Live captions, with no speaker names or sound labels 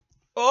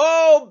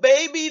Oh,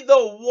 baby,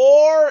 the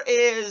war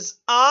is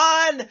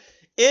on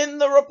in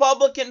the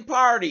Republican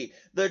Party.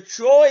 The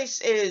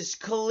choice is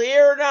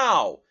clear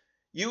now.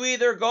 You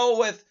either go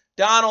with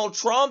Donald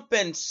Trump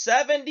and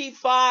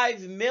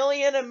 75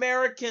 million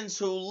Americans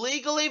who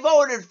legally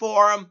voted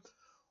for him,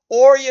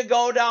 or you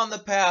go down the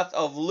path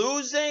of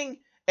losing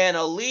and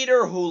a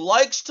leader who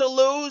likes to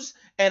lose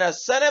and a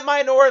Senate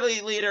minority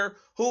leader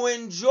who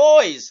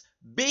enjoys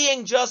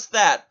being just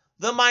that,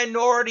 the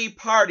minority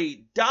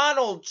party.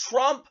 Donald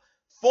Trump,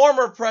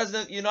 former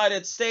president of the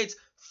United States,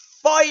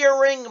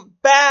 firing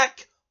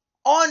back,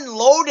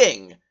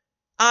 unloading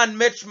on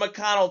Mitch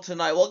McConnell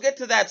tonight. We'll get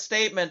to that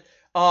statement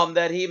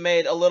that he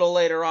made a little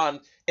later on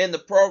in the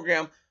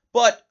program.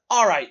 But,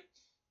 all right,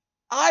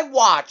 I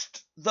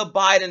watched the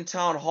Biden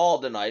town hall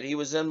tonight. He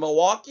was in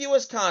Milwaukee,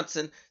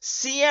 Wisconsin.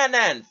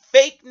 CNN,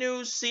 fake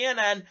news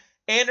CNN.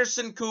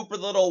 Anderson Cooper,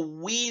 the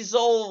little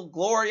weasel.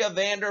 Gloria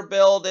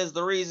Vanderbilt is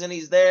the reason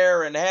he's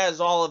there and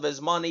has all of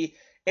his money.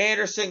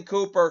 Anderson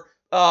Cooper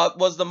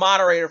was the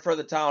moderator for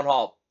the town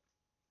hall.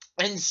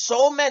 And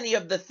so many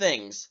of the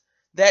things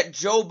that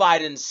Joe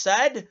Biden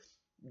said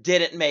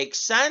didn't make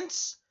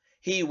sense.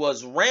 He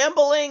was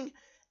rambling,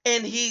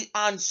 and he,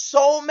 on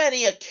so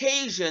many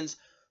occasions,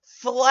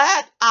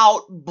 flat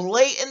out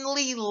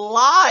blatantly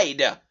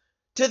lied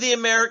to the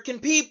American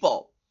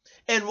people.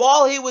 And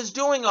while he was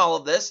doing all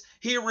of this,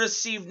 he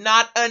received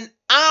not an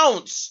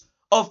ounce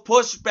of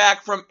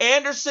pushback from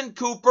Anderson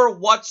Cooper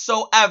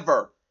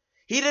whatsoever.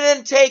 He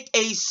didn't take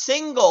a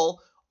single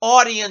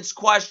audience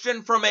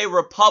question from a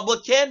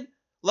Republican,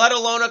 let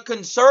alone a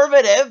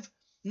conservative.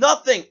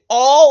 Nothing.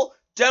 All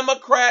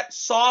Democrat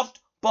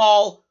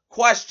softball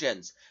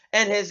questions.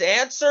 And his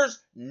answers,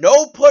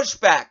 no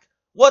pushback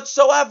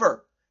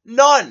whatsoever.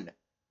 None.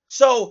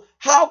 So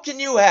how can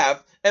you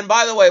have, and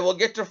by the way, we'll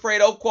get to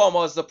Fredo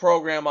Cuomo as the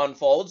program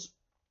unfolds.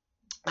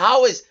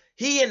 How is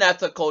he an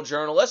ethical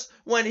journalist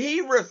when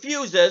he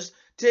refuses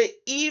to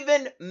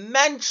even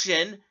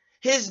mention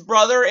his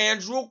brother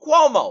Andrew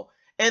Cuomo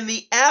and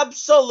the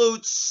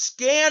absolute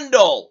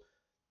scandal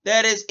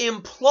that is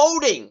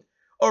imploding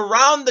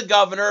around the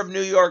governor of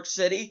New York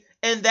City,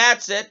 and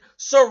that's it,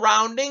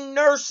 surrounding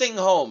nursing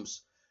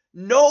homes?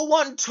 No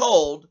one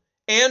told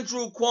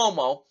Andrew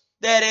Cuomo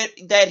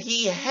that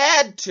he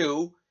had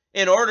to,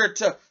 in order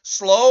to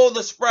slow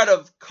the spread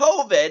of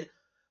COVID,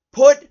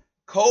 put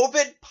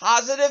COVID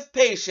positive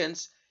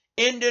patients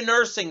into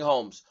nursing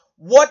homes.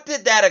 What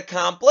did that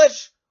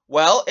accomplish?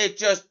 Well, it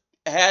just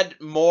had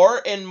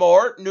more and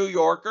more New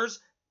Yorkers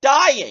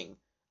dying.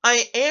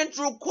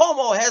 Andrew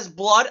Cuomo has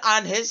blood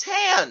on his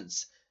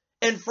hands.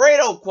 And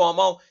Fredo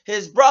Cuomo,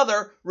 his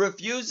brother,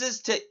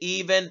 refuses to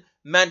even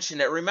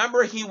mention it.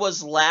 Remember, he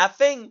was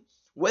laughing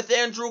with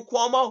Andrew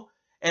Cuomo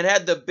and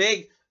had the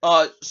big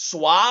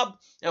swab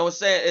and was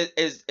saying,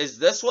 is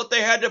this what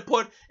they had to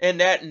put in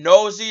that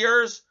nose of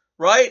yours,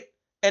 right?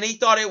 And he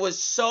thought it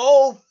was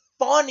so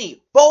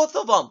funny, both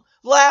of them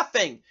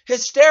laughing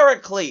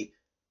hysterically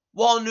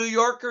while New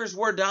Yorkers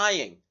were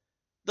dying.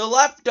 The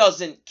left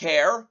doesn't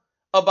care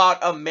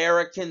about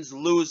Americans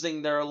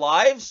losing their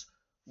lives.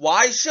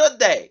 Why should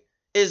they?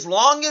 As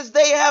long as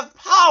they have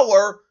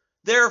power,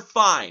 they're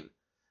fine.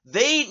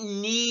 They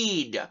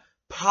need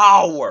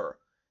power.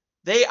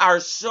 They are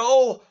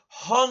so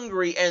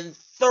hungry and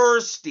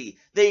thirsty.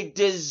 They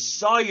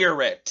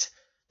desire it.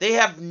 They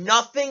have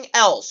nothing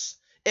else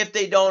if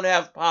they don't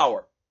have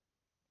power.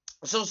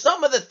 So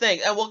some of the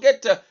things, and we'll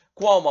get to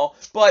Cuomo,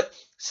 but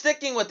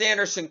sticking with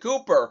Anderson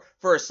Cooper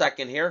for a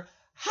second here,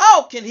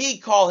 how can he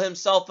call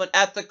himself an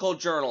ethical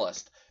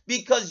journalist?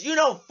 Because you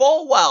know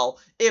full well,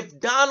 if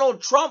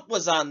Donald Trump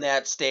was on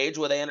that stage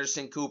with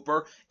Anderson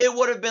Cooper, it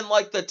would have been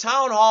like the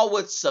town hall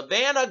with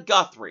Savannah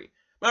Guthrie.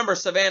 Remember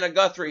Savannah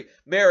Guthrie,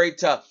 married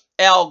to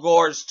Al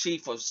Gore's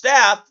chief of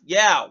staff?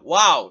 Yeah,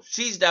 wow,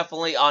 she's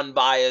definitely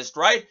unbiased,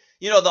 right?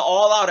 You know, the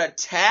all-out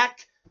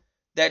attack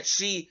that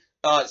she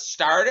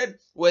started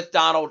with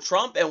Donald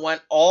Trump and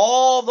went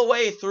all the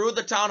way through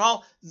the town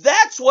hall.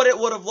 That's what it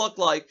would have looked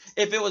like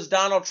if it was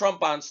Donald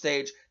Trump on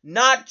stage,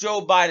 not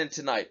Joe Biden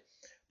tonight.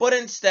 But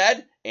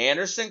instead,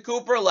 Anderson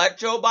Cooper let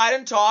Joe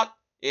Biden talk.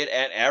 And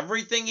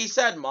everything he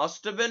said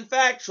must have been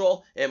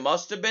factual. It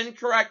must have been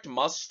correct,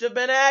 must have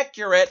been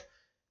accurate,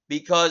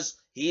 because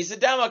he's a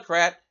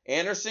Democrat.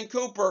 Anderson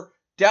Cooper,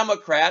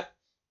 Democrat.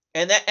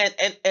 And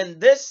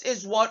this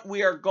is what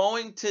we are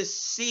going to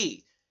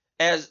see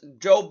as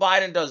Joe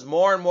Biden does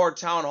more and more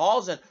town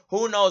halls, and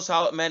who knows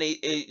how many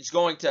he's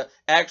going to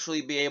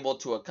actually be able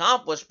to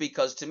accomplish,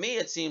 because to me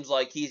it seems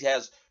like he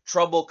has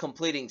trouble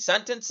completing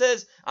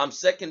sentences. I'm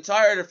sick and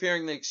tired of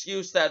hearing the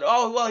excuse that,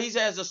 oh, well, he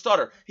has a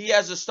stutter. He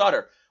has a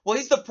stutter. Well,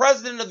 he's the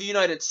president of the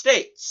United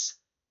States.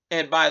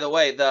 And by the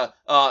way, the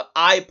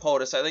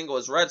POTUS, I think it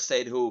was Red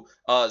State who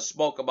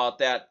spoke about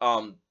that,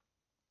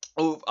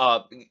 who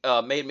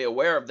made me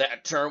aware of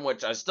that term,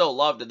 which I still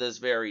love to this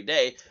very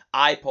day.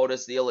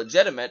 POTUS, the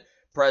illegitimate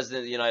president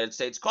of the United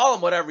States. Call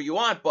him whatever you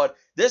want, but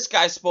this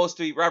guy's supposed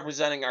to be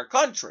representing our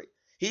country.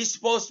 He's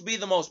supposed to be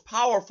the most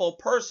powerful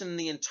person in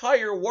the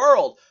entire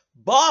world.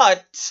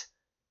 But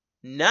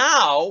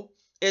now,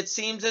 it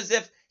seems as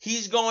if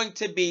he's going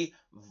to be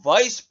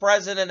vice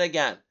president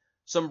again.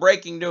 Some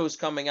breaking news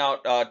coming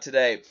out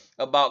today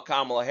about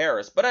Kamala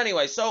Harris. But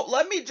anyway, so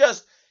let me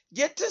just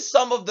get to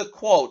some of the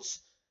quotes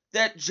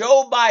that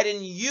Joe Biden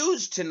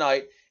used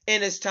tonight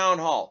in his town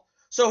hall.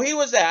 So he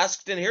was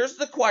asked, and here's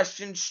the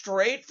question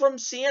straight from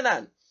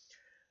CNN.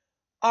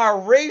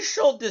 Are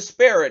racial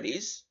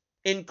disparities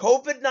in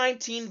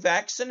COVID-19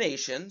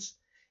 vaccinations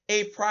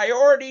a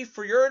priority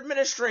for your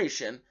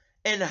administration,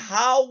 and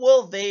how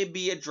will they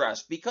be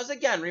addressed? Because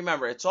again,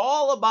 remember, it's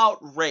all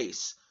about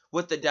race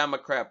with the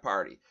Democrat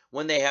Party.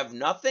 When they have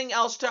nothing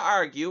else to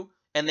argue,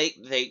 and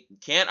they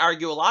can't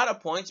argue a lot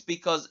of points,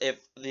 because if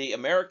the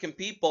American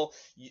people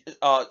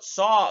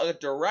saw a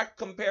direct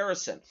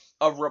comparison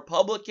of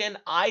Republican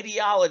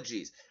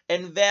ideologies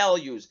and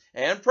values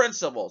and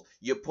principles,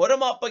 you put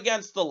them up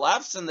against the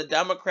lefts and the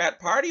Democrat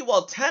Party,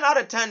 well, 10 out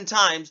of 10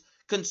 times,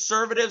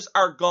 conservatives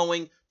are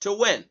going to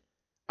win.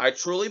 I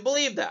truly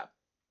believe that.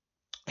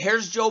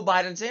 Here's Joe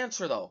Biden's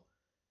answer, though.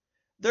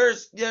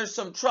 There's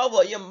some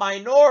trouble.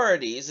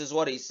 Minorities is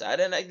what he said,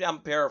 and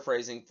I'm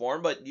paraphrasing for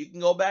him, but you can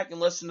go back and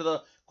listen to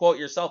the quote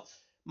yourself.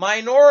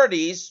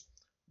 Minorities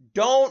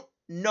don't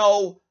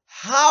know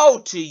how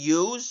to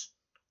use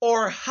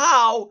or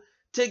how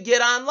to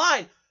get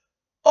online.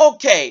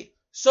 Okay,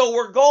 so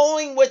we're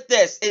going with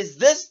this. Is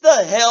this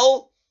the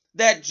hill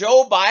that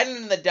Joe Biden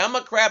and the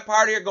Democrat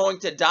Party are going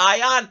to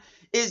die on?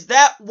 Is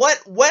that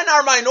when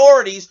are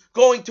minorities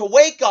going to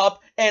wake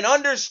up and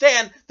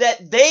understand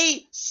that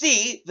they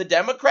see, the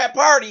Democrat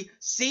Party,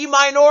 see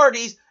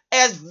minorities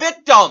as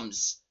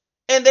victims,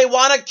 and they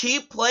want to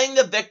keep playing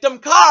the victim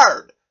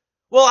card?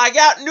 Well, I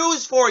got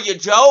news for you,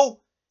 Joe.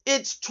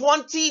 It's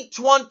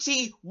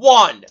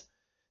 2021.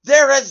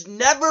 There has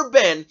never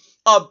been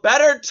a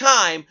better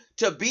time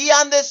to be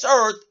on this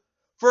earth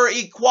for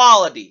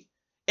equality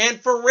and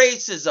for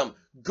racism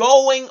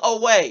going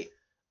away.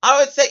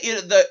 I would say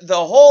the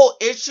whole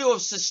issue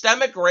of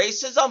systemic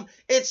racism,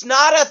 it's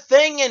not a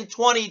thing in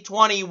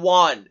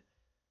 2021.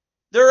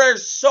 There are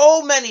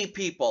so many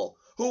people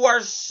who are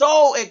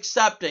so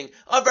accepting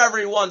of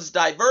everyone's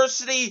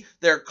diversity,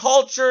 their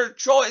culture,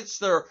 choice,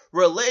 their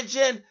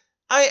religion.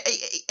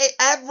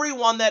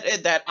 Everyone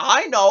that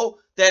I know,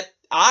 that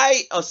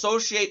I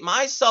associate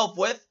myself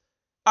with,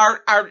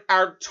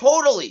 are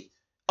totally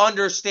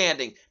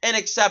understanding and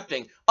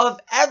accepting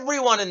of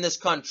everyone in this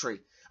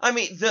country. I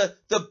mean,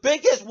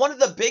 one of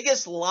the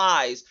biggest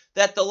lies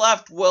that the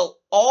left will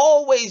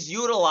always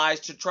utilize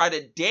to try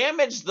to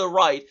damage the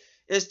right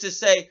is to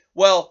say,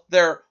 well,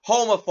 they're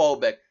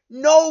homophobic.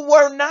 No,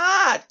 we're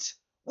not.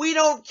 We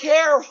don't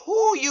care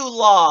who you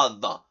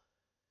love.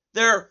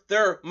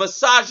 They're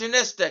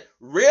misogynistic.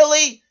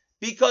 Really?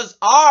 Because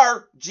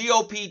our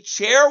GOP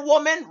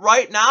chairwoman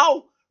right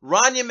now,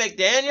 Ronna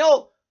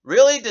McDaniel,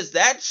 really, does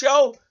that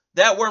show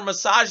that we're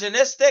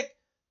misogynistic?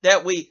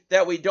 That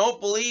we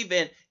don't believe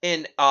in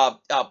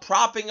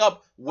propping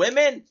up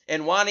women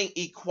and wanting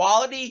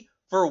equality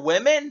for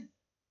women?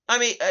 I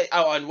mean,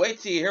 and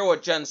wait till you hear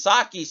what Jen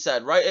Psaki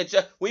said, right?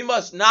 We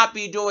must not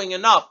be doing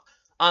enough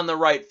on the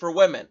right for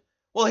women.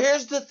 Well,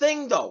 here's the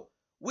thing, though.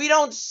 We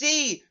don't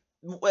see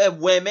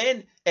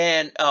women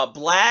and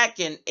black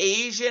and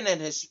Asian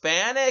and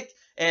Hispanic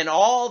and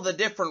all the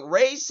different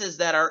races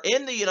that are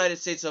in the United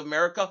States of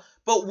America,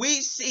 but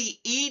we see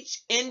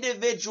each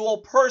individual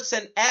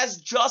person as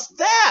just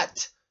that,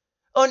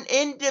 an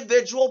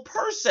individual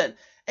person.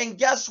 And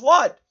guess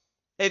what?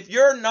 If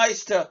you're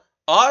nice to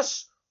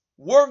us,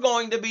 we're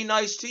going to be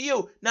nice to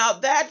you. Now,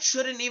 that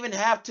shouldn't even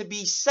have to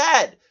be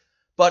said,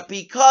 but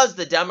because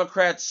the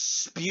Democrats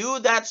spew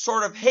that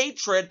sort of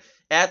hatred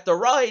at the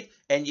right,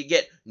 and you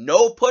get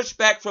no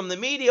pushback from the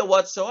media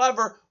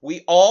whatsoever,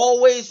 we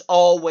always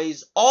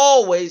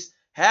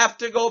have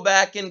to go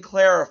back and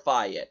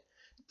clarify it.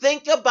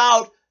 Think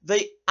about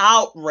the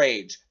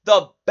outrage,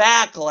 the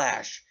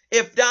backlash.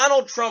 If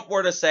Donald Trump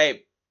were to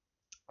say,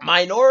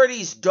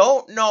 minorities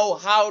don't know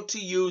how to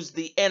use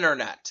the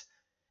internet,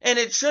 and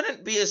it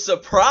shouldn't be a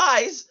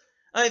surprise.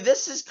 I mean,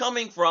 this is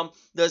coming from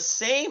the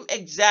same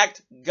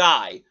exact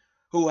guy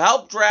who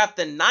helped draft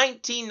the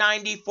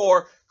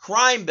 1994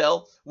 crime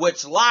bill,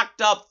 which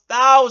locked up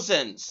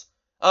thousands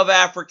of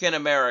African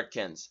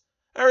Americans.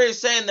 Are you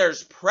saying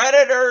there's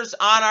predators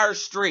on our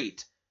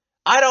street?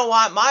 I don't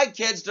want my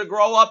kids to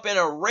grow up in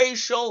a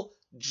racial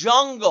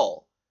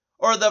jungle.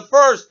 Or the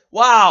first,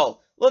 wow,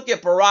 look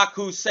at Barack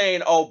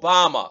Hussein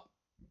Obama.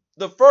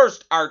 The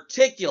first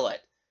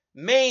articulate,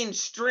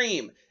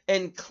 mainstream,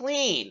 and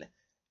clean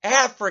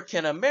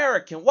African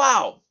American.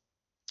 Wow,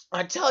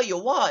 I tell you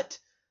what,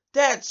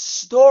 that's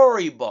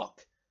storybook.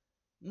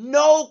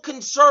 No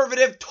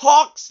conservative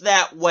talks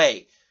that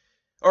way,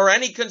 or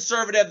any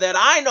conservative that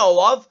I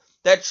know of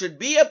that should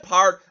be a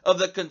part of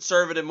the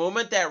conservative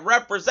movement that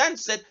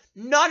represents it.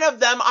 None of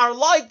them are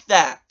like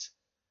that.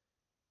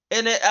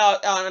 And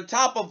on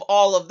top of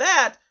all of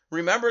that,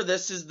 remember,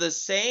 this is the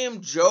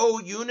same Joe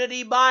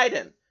Unity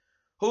Biden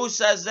who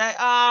says that,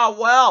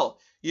 well,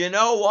 you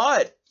know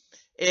what?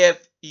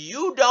 If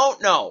you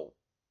don't know,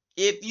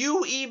 if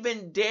you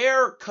even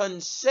dare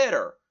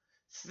consider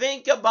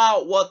Think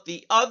about what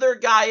the other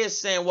guy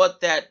is saying, what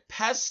that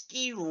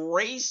pesky,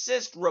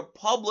 racist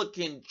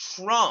Republican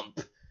Trump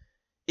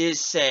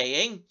is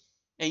saying,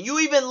 and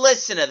you even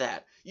listen to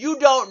that. You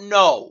don't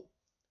know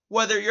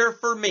whether you're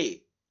for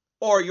me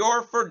or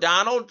you're for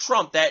Donald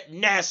Trump, that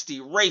nasty,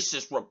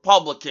 racist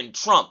Republican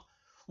Trump.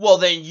 Well,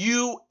 then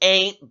you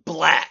ain't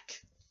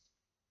black.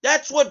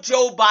 That's what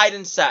Joe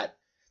Biden said.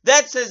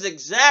 That's his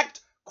exact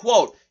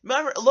quote.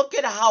 Remember, look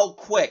at how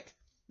quick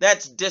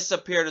that's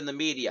disappeared in the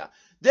media.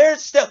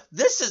 There's still,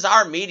 this is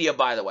our media,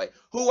 by the way,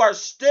 who are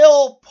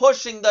still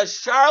pushing the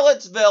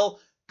Charlottesville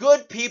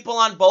good people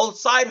on both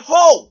sides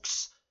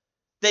hoax.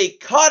 They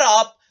cut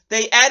up,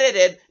 they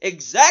edited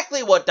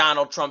exactly what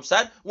Donald Trump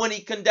said when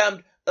he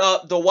condemned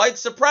the white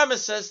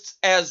supremacists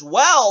as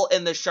well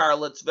in the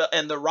Charlottesville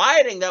and the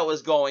rioting that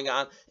was going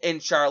on in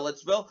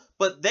Charlottesville.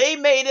 But they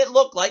made it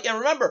look like, and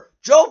remember,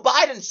 Joe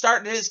Biden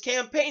started his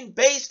campaign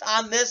based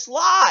on this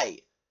lie.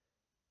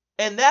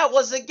 And that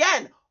was,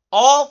 again,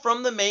 all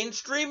from the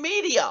mainstream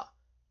media.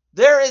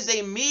 There is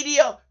a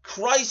media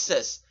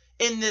crisis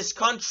in this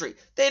country.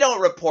 They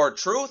don't report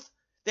truth.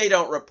 They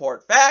don't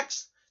report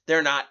facts.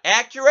 They're not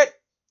accurate.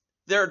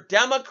 They're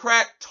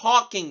Democrat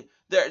talking.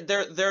 They're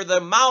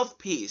the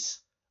mouthpiece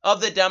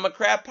of the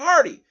Democrat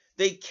Party.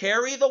 They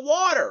carry the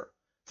water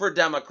for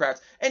Democrats.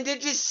 And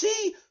did you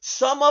see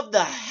some of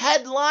the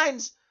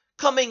headlines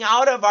coming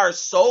out of our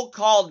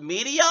so-called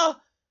media?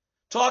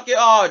 Talking,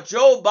 oh,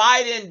 Joe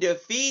Biden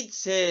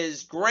defeats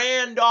his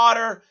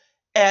granddaughter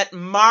at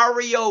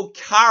Mario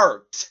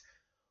Kart.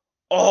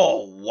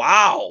 Oh,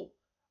 wow.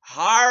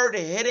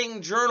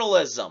 Hard-hitting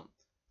journalism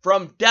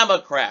from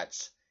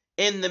Democrats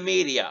in the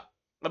media.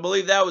 I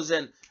believe that was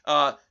in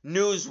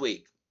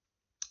Newsweek.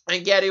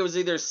 And yet it was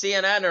either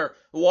CNN or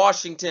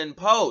Washington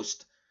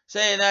Post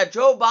saying that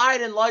Joe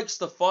Biden likes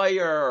the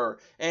fire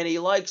and he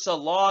likes a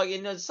log.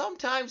 And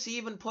sometimes he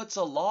even puts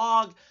a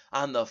log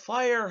on the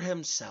fire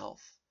himself.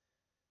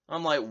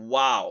 I'm like,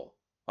 wow.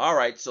 All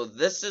right, so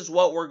this is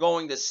what we're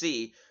going to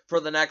see for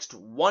the next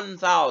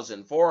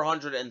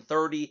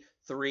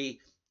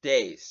 1,433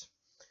 days.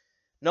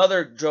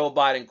 Another Joe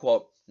Biden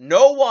quote,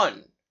 "No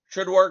one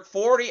should work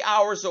 40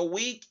 hours a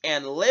week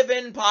and live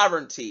in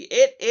poverty.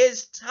 It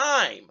is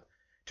time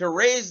to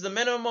raise the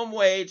minimum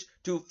wage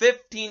to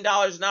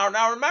 $15 an hour."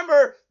 Now,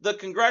 remember the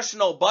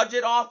Congressional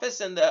Budget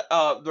Office and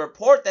the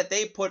report that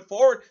they put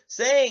forward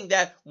saying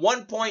that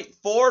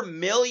 1.4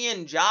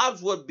 million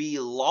jobs would be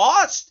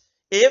lost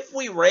if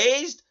we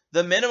raised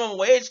the minimum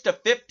wage to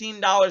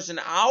 $15 an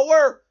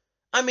hour?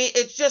 I mean,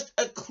 it's just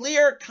a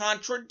clear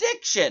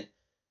contradiction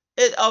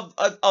of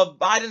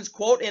Biden's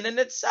quote in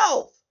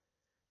itself.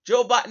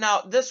 Joe Biden,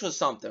 now this was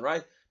something,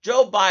 right?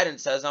 Joe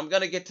Biden says, I'm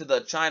going to get to the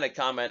China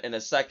comment in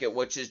a second,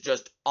 which is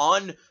just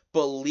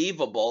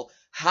unbelievable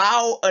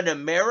how an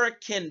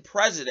American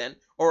president,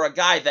 or a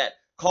guy that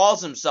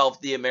calls himself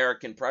the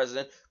American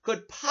president,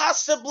 could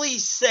possibly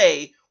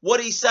say what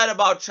he said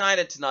about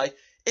China tonight.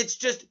 It's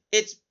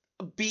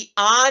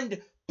beyond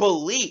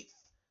belief.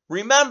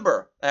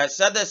 Remember, I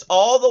said this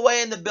all the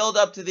way in the build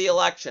up to the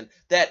election,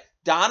 that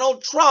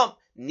Donald Trump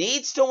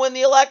needs to win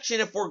the election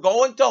if we're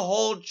going to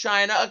hold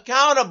China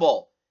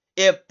accountable.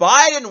 If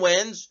Biden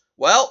wins,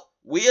 well,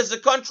 we as a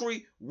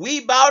country,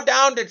 we bow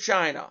down to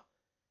China.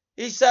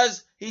 He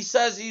says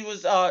he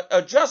was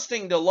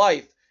adjusting to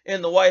life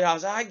in the White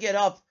House. I get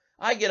up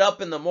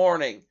in the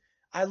morning.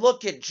 I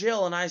look at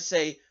Jill and I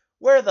say,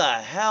 where the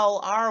hell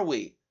are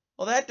we?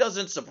 Well, that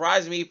doesn't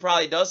surprise me. He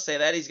probably does say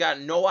that. He's got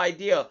no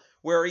idea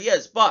where he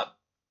is. But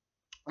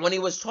when he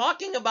was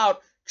talking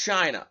about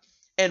China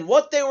and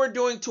what they were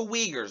doing to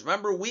Uyghurs,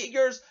 remember,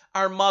 Uyghurs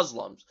are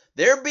Muslims.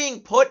 They're being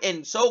put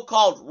in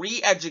so-called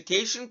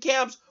re-education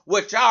camps,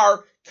 which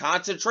are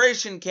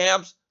concentration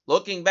camps.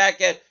 Looking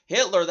back at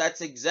Hitler,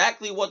 that's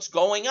exactly what's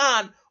going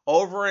on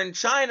over in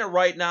China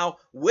right now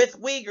with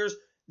Uyghurs.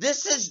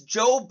 This is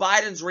Joe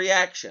Biden's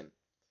reaction.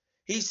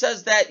 He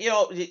says that,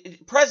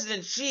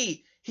 President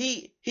Xi,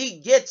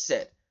 he gets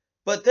it.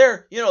 But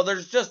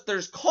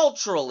there's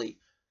culturally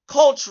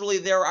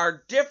there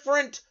are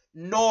different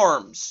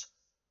norms.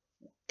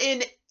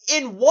 In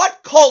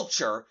what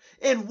culture,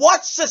 in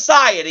what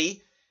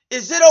society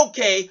is it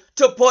okay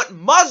to put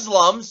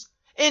Muslims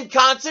in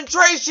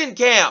concentration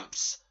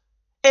camps?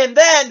 And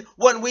then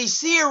when we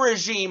see a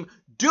regime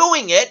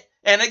doing it,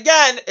 and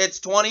again, it's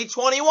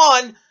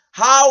 2021,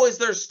 how is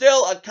there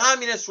still a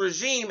communist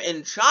regime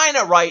in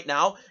China right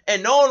now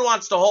and no one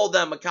wants to hold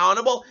them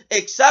accountable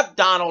except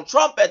Donald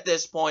Trump at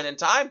this point in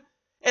time?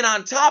 And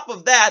on top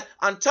of that,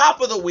 on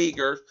top of the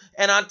Uyghurs,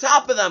 and on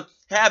top of them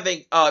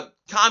having a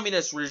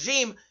communist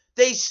regime,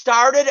 they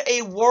started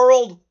a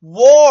world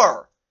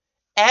war.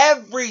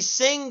 Every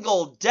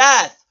single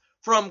death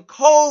from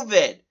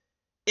COVID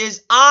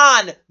is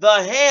on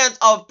the hands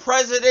of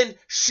President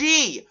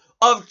Xi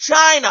of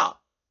China.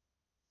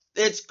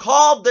 It's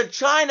called the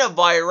China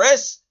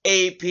virus,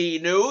 AP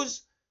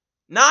News,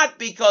 not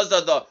because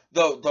of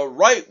the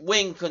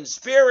right-wing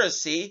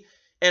conspiracy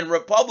and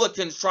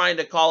Republicans trying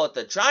to call it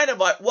the China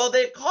virus. Well,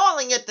 they're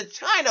calling it the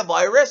China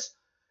virus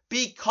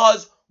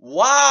because,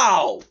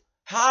 wow,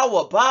 How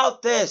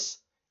about this?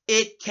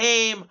 It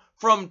came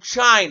from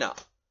China.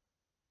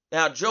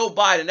 Now, Joe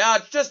Biden, now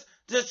it's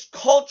just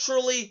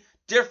culturally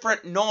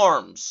different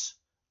norms.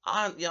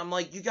 I'm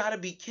like, you got to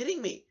be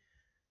kidding me.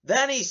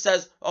 Then he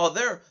says, oh,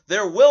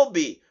 there will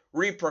be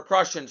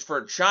repercussions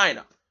for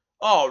China.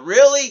 Oh,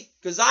 really?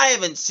 Because I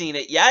haven't seen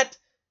it yet.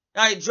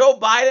 Joe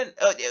Biden,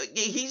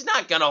 he's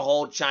not going to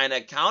hold China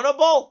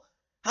accountable.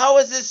 How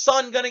is his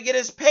son going to get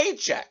his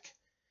paycheck?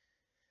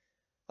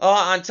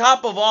 On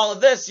top of all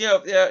of this,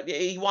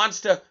 he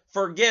wants to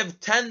forgive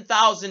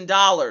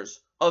 $10,000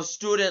 of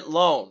student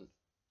loan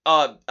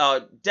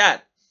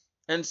debt,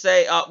 and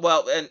say,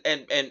 well,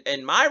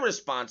 and my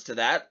response to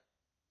that,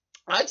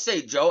 I'd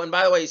say, Joe, and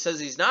by the way, he says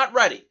he's not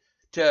ready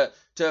to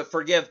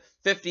forgive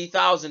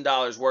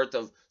 $50,000 worth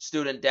of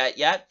student debt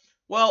yet.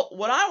 Well,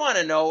 what I want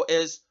to know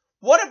is,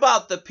 what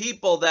about the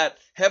people that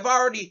have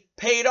already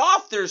paid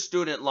off their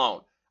student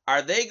loan?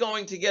 Are they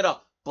going to get a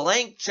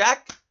blank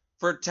check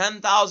for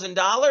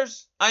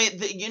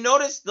 $10,000? You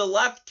notice the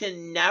left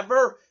can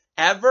never,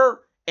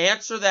 ever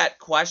answer that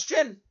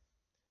question.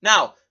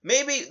 Now,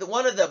 maybe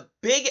one of the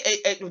big,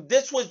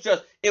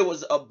 it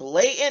was a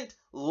blatant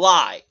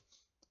lie.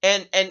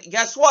 And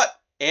guess what?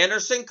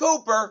 Anderson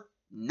Cooper,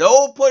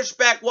 no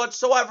pushback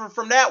whatsoever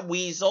from that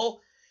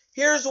weasel.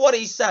 Here's what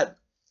he said.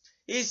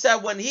 He said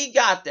when he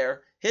got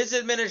there, his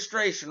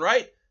administration,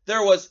 right?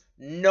 There was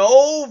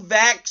no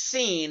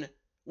vaccine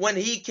when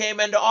he came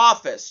into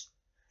office.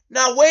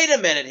 Now, wait a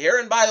minute here.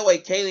 And by the way,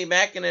 Kayleigh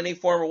McEnany,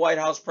 former White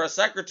House press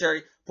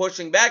secretary,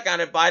 pushing back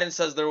on it. Biden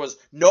says there was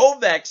no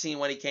vaccine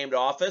when he came to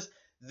office.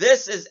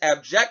 This is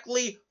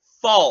abjectly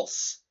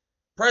false.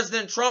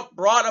 President Trump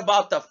brought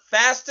about the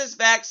fastest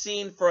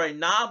vaccine for a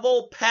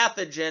novel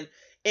pathogen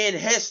in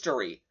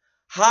history.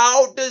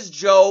 How does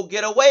Joe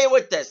get away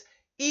with this?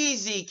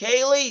 Easy,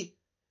 Kayleigh.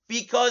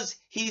 Because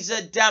he's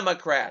a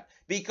Democrat.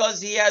 Because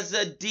he has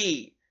a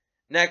D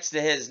next to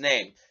his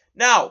name.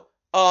 Now,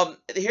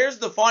 here's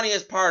the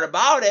funniest part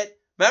about it.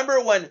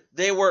 Remember when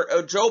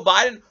Joe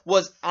Biden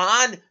was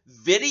on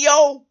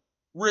video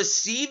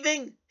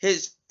receiving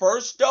his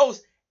first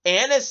dose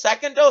and his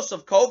second dose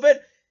of COVID?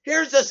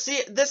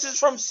 This is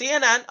from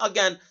CNN.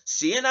 Again,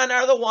 CNN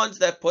are the ones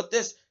that put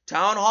this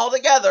town hall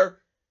together.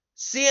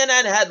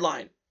 CNN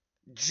headline,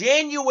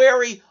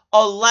 January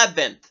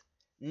 11th,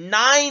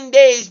 9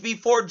 days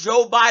before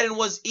Joe Biden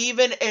was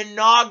even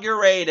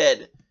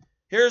inaugurated.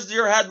 Here's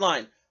your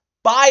headline.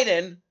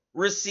 Biden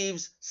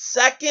receives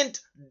second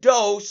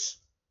dose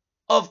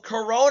of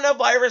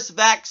coronavirus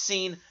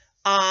vaccine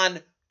on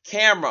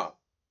camera.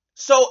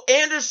 So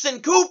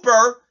Anderson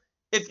Cooper,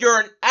 if you're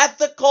an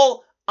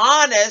ethical,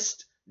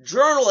 honest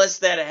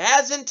journalist that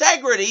has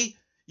integrity,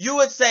 you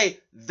would say,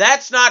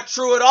 that's not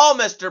true at all,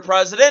 Mr.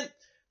 President,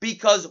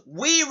 because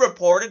we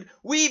reported,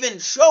 we even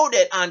showed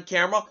it on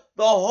camera,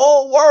 the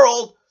whole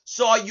world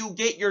saw you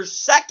get your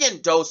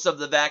second dose of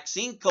the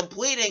vaccine,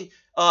 completing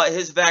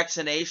his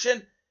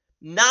vaccination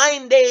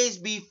 9 days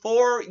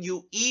before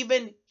you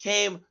even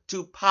came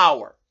to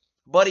power.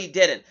 But he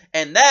didn't.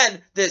 And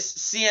then this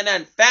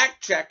CNN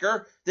fact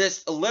checker,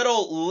 this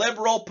little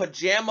liberal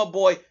pajama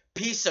boy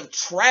piece of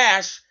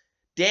trash,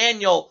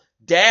 Daniel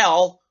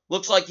Dale,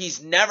 looks like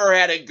he's never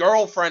had a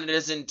girlfriend in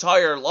his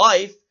entire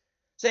life,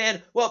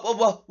 saying,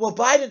 well,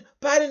 Biden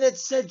had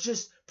said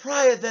just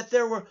prior that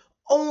there were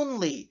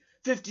only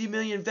 50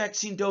 million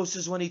vaccine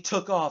doses when he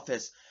took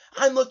office.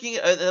 I'm looking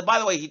at, by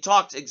the way, he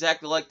talks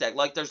exactly like that,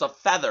 like there's a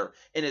feather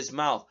in his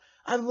mouth.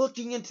 I'm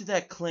looking into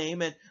that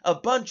claim and a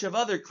bunch of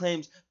other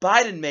claims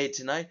Biden made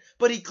tonight,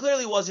 but he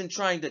clearly wasn't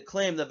trying to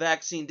claim the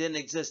vaccine didn't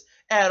exist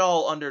at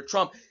all under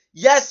Trump.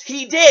 Yes,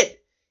 he did.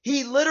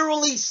 He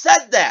literally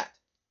said that.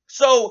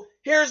 So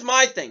here's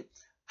my thing.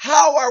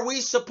 How are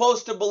we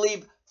supposed to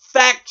believe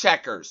fact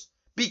checkers?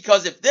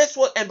 Because if this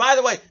was, and by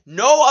the way,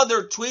 no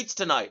other tweets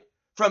tonight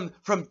from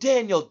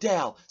Daniel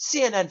Dale,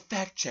 CNN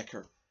fact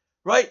checker,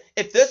 right?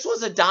 If this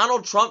was a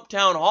Donald Trump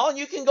town hall, and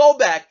you can go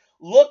back,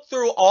 look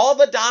through all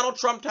the Donald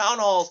Trump town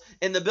halls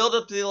in the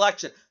build-up to the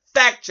election.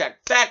 Fact check,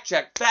 fact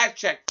check, fact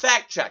check,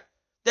 fact check.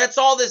 That's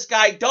all this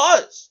guy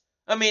does.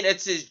 I mean,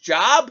 it's his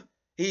job.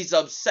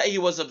 He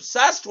was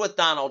obsessed with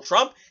Donald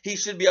Trump. He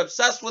should be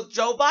obsessed with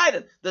Joe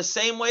Biden, the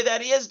same way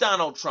that he is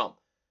Donald Trump.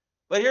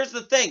 But here's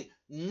the thing.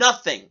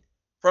 Nothing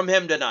from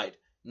him tonight.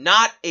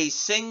 Not a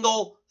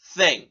single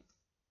thing.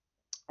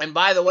 And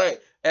by the way,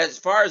 as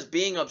far as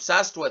being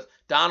obsessed with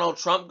Donald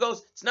Trump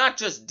goes, it's not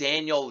just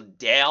Daniel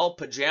Dale,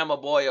 pajama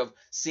boy of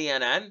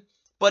CNN,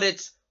 but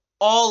it's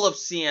all of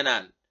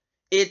CNN.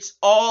 It's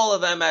all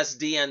of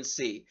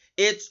MSDNC.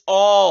 It's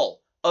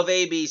all of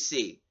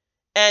ABC,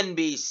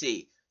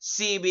 NBC,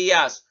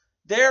 CBS.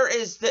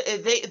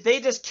 They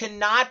just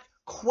cannot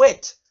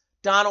quit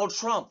Donald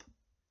Trump.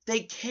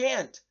 They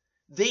can't.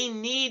 They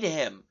need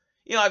him.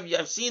 You know,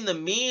 I've seen the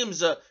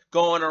memes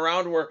going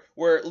around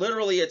where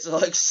literally it's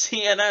like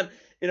CNN,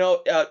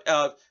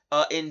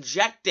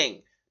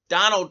 injecting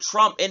Donald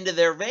Trump into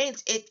their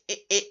veins.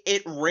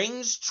 It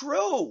rings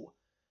true.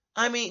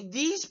 I mean,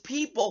 these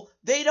people,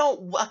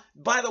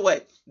 by the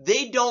way,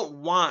 they don't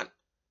want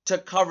to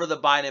cover the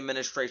Biden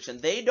administration.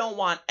 They don't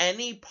want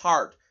any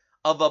part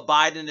of a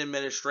Biden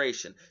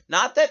administration.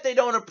 Not that they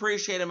don't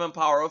appreciate him in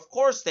power. Of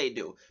course they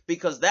do,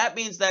 because that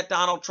means that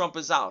Donald Trump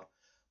is out.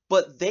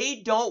 But they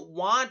don't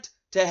want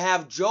to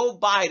have Joe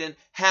Biden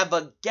have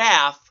a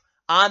gaffe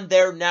on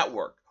their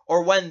network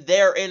or when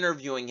they're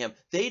interviewing him.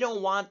 They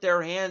don't want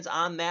their hands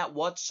on that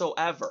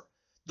whatsoever.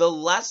 The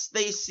less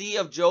they see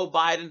of Joe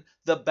Biden,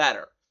 the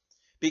better.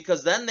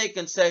 Because then they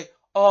can say,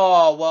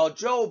 oh, well,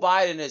 Joe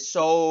Biden is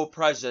so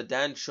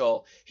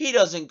presidential. He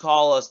doesn't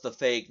call us the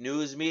fake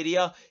news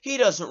media. He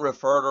doesn't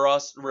refer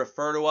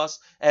to us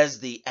as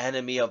the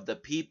enemy of the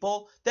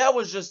people. That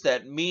was just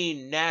that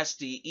mean,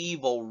 nasty,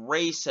 evil,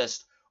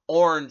 racist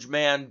orange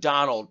man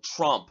Donald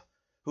Trump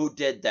who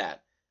did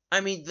that.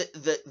 I mean,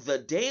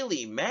 the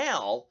Daily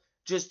Mail,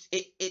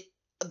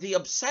 the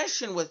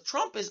obsession with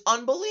Trump is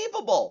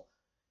unbelievable.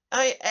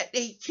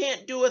 He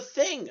can't do a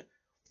thing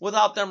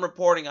without them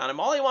reporting on him.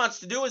 All he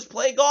wants to do is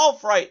play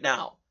golf right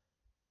now.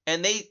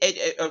 And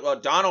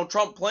Donald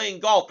Trump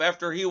playing golf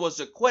after he was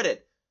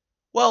acquitted.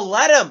 Well,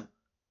 let him.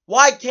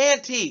 Why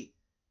can't he?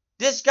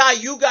 This guy,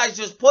 you guys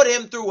just put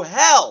him through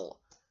hell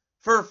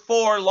for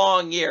 4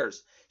 long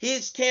years.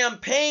 His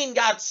campaign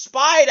got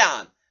spied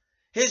on.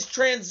 His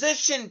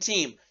transition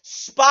team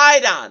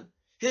spied on.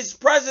 His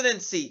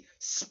presidency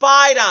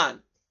spied on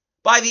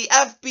by the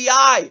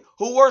FBI,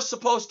 who we're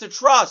supposed to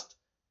trust.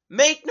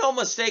 Make no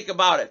mistake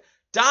about it.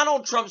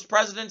 Donald Trump's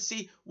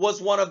presidency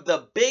was one of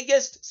the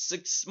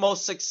biggest,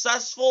 most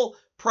successful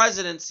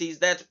presidencies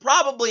that's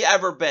probably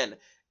ever been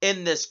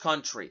in this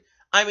country.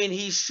 I mean,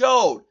 he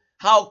showed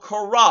how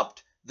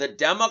corrupt the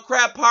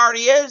Democrat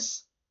Party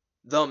is,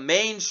 the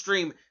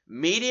mainstream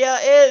media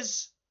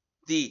is,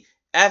 the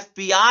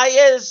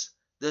FBI is,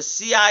 the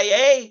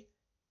CIA,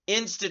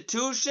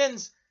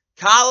 institutions,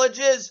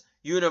 colleges,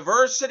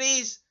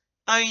 universities.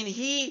 I mean,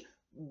 he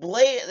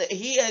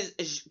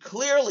has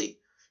clearly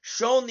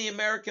shown the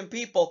American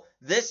people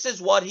this is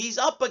what he's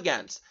up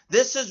against.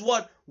 This is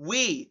what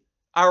we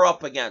are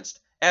up against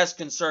as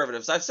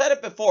conservatives. I've said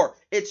it before.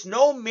 It's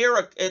no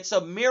miracle. It's a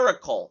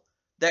miracle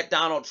that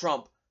Donald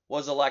Trump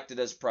was elected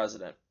as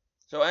president.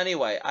 So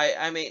anyway,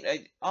 I mean,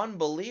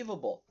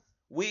 unbelievable.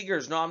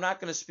 Uyghurs, no, I'm not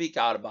going to speak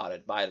out about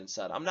it, Biden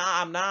said. I'm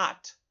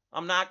not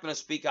going to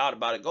speak out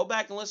about it. Go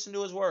back and listen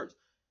to his words.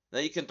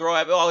 Then you can throw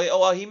out, oh,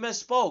 well, he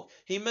misspoke.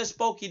 He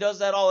misspoke. He does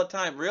that all the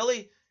time.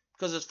 Really?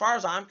 Because as far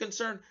as I'm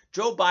concerned,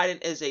 Joe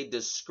Biden is a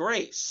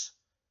disgrace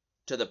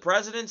to the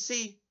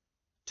presidency,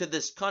 to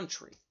this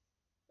country.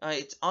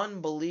 It's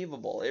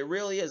unbelievable. It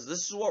really is.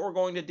 This is what we're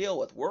going to deal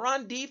with. We're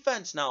on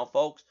defense now,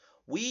 folks.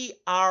 We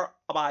are,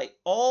 by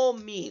all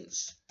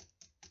means,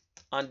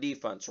 on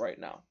defense right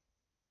now.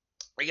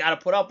 We got to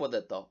put up with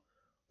it, though.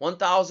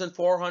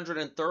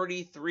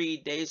 1,433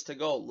 days to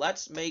go.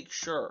 Let's make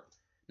sure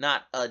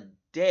not a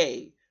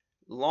day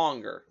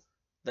longer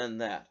than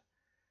that.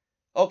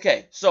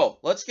 Okay, so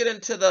let's get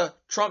into the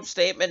Trump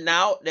statement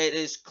now. It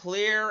is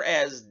clear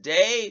as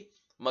day.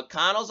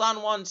 McConnell's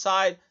on one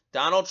side,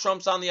 Donald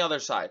Trump's on the other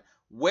side.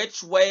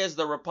 Which way is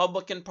the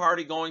Republican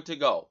Party going to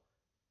go?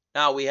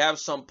 Now, we have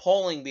some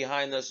polling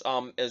behind this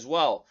as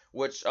well,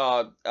 which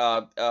sort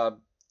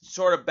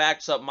of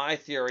backs up my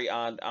theory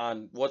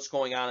on what's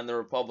going on in the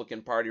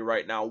Republican Party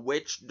right now,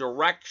 which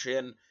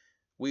direction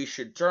we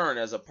should turn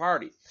as a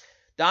party.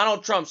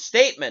 Donald Trump's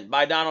statement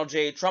by Donald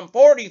J. Trump,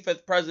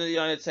 45th President of the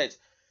United States.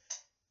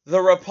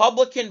 The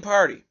Republican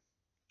Party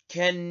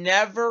can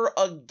never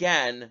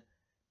again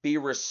be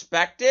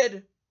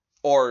respected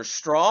or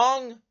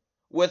strong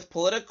with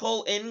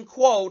political, in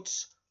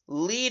quotes,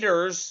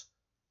 leaders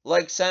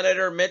like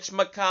Senator Mitch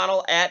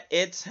McConnell at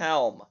its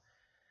helm.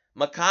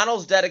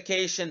 McConnell's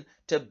dedication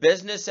to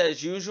business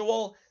as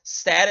usual,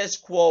 status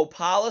quo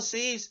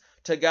policies,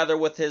 together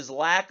with his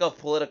lack of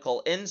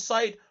political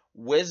insight,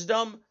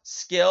 wisdom,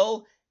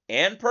 skill,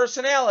 and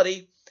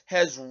personality,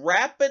 has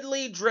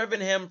rapidly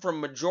driven him from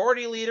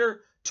majority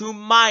leader to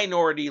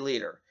minority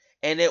leader,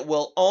 and it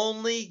will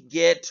only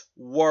get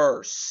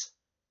worse.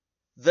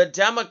 The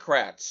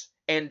Democrats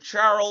and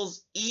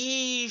Charles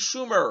E.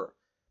 Schumer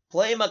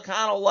play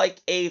McConnell like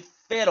a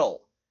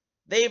fiddle.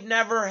 They've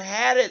never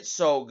had it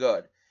so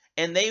good,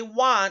 and they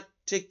want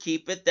to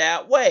keep it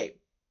that way.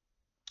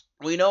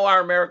 We know our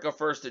America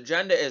First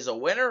agenda is a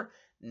winner,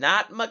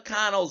 not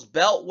McConnell's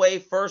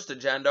Beltway First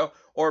agenda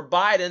or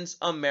Biden's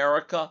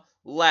America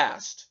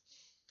Last.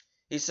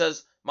 He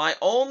says, my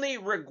only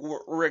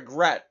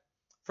regret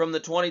from the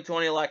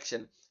 2020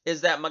 election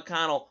is that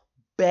McConnell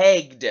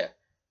begged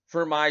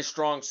for my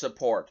strong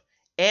support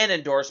and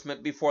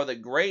endorsement before the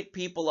great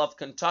people of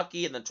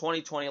Kentucky in the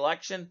 2020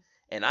 election,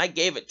 and I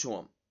gave it to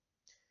him.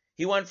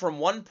 He went from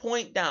 1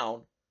 point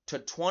down to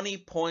 20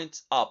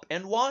 points up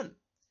and won.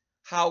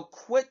 How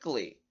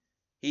quickly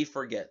he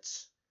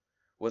forgets.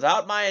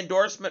 Without my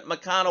endorsement,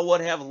 McConnell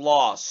would have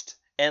lost,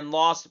 and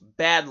lost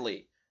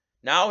badly.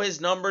 Now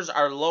his numbers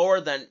are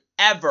lower than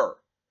ever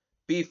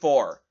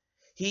before.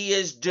 He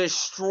is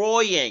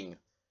destroying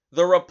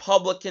the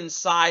Republican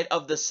side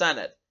of the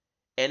Senate,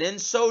 and in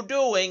so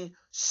doing,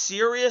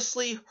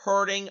 seriously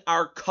hurting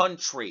our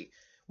country.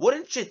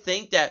 Wouldn't you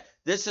think that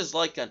this is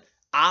like an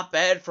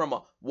op-ed from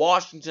a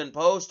Washington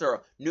Post or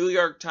a New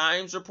York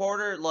Times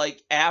reporter,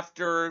 like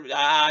after,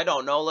 I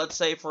don't know, let's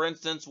say, for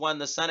instance, when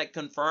the Senate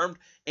confirmed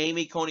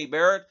Amy Coney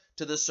Barrett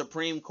to the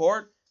Supreme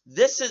Court?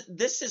 This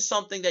is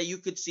something that you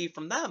could see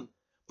from them.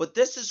 But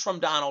this is from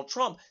Donald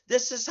Trump.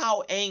 This is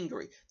how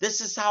angry, this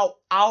is how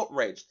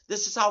outraged,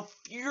 this is how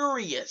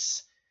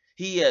furious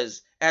he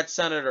is at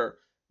Senate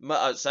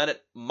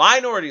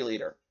Minority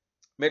Leader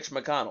Mitch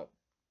McConnell.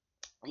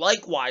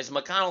 Likewise,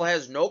 McConnell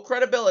has no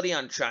credibility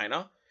on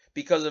China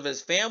because of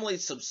his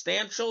family's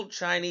substantial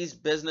Chinese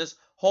business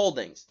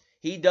holdings.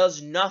 He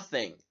does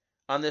nothing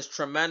on this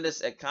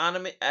tremendous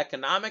economic,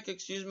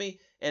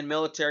 and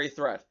military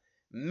threat.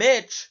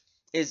 Mitch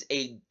is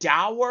a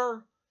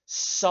dour,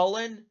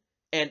 sullen,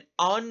 and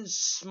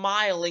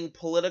unsmiling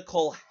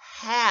political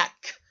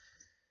hack.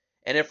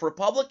 And if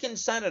Republican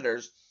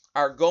senators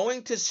are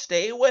going to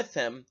stay with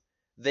him,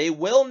 they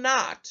will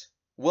not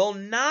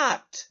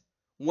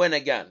win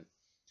again.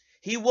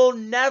 He will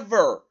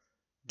never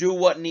do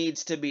what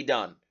needs to be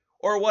done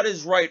or what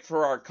is right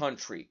for our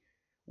country.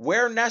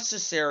 Where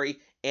necessary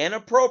and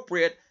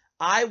appropriate,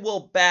 I will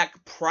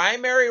back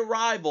primary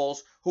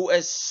rivals who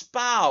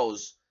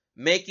espouse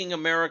making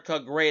America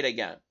great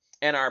again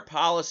and our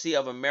policy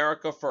of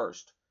America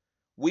first.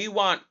 We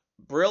want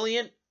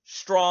brilliant,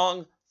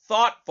 strong,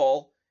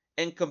 thoughtful,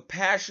 and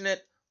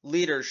compassionate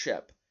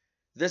leadership.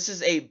 This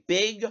is a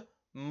big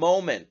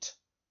moment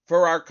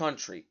for our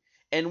country,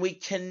 and we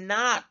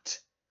cannot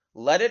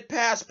let it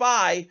pass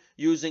by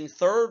using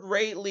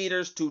third-rate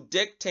leaders to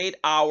dictate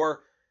our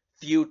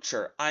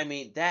future. I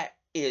mean, that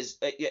is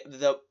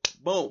the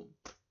boom.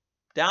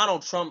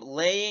 Donald Trump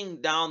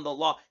laying down the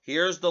law.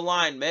 Here's the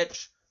line,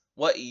 Mitch.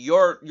 What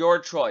your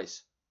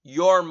choice,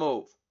 your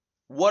move.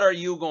 What are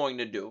you going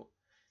to do?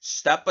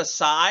 Step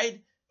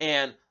aside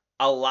and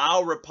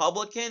allow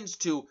Republicans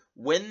to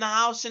win the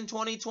House in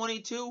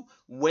 2022,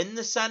 win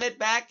the Senate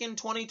back in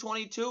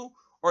 2022?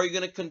 Or are you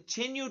going to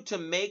continue to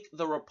make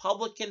the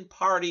Republican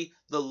Party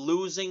the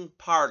losing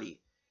party?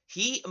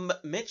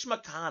 Mitch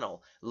McConnell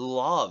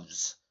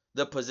loves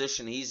the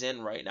position he's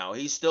in right now.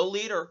 He's still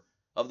leader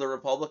of the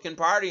Republican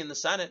Party in the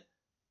Senate,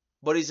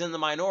 but he's in the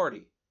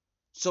minority.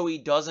 So he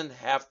doesn't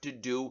have to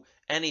do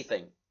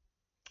anything.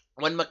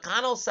 When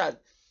McConnell said,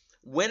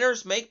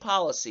 winners make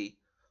policy,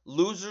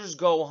 losers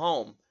go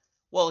home,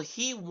 well,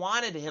 he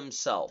wanted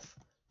himself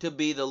to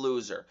be the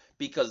loser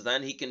because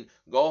then he can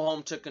go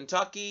home to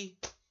Kentucky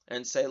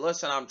and say,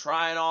 listen, I'm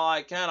trying all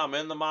I can. I'm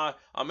in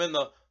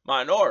the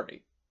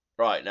minority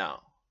right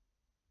now.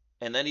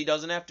 And then he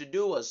doesn't have to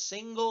do a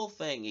single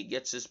thing. He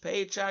gets his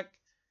paycheck.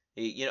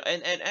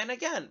 And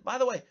again, by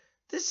the way,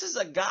 this is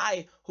a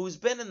guy who's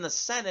been in the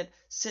Senate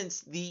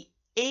since the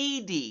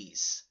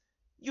 80s.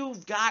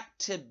 You've got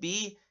to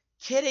be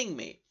kidding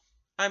me.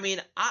 I mean,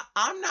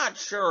 I'm not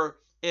sure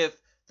if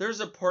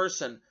there's a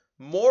person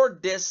more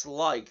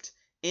disliked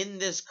in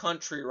this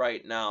country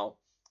right now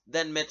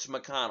than Mitch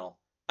McConnell.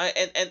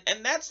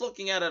 And that's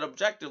looking at it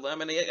objectively. I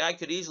mean, I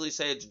could easily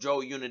say it's Joe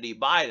Unity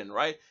Biden,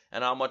 right?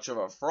 And how much of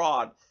a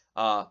fraud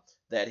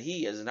that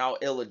he is and how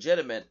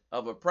illegitimate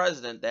of a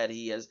president that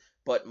he is.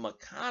 But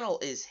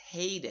McConnell is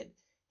hated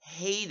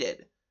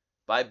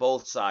by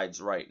both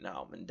sides right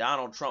now. And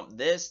Donald Trump,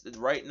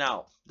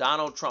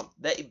 Donald Trump,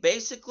 that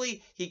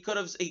basically he could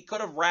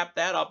have wrapped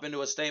that up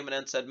into a statement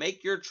and said,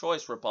 make your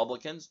choice,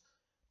 Republicans.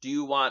 Do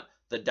you want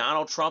the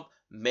Donald Trump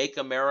make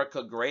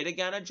America great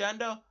again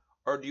agenda?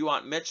 Or do you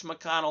want Mitch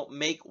McConnell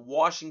make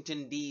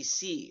Washington,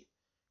 D.C.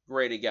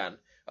 great again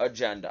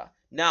agenda?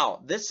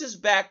 Now, this is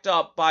backed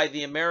up by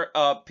the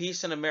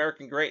Peace and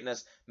American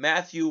Greatness,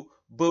 Matthew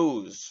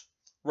Booz,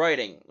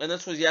 writing, and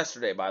this was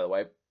yesterday, by the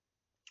way.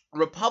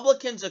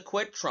 Republicans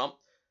acquit Trump,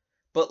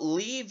 but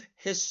leave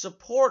his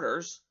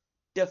supporters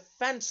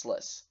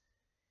defenseless.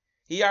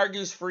 He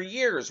argues for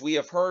years we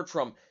have heard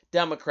from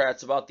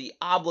Democrats about the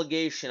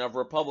obligation of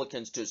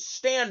Republicans to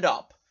stand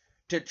up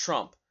to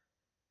Trump.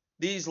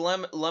 These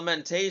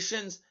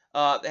lamentations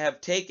have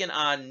taken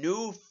on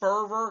new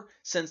fervor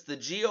since the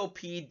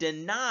GOP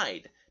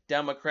denied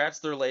Democrats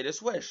their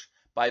latest wish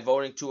by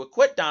voting to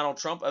acquit Donald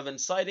Trump of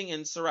inciting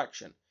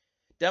insurrection.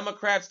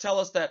 Democrats tell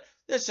us that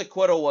this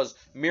acquittal was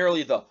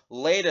merely the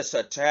latest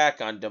attack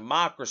on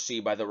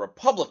democracy by the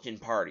Republican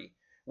Party,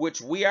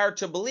 which we are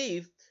to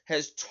believe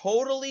has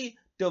totally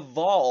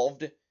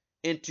devolved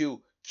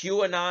into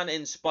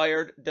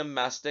QAnon-inspired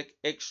domestic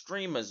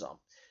extremism.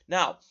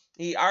 Now,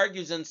 he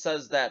argues and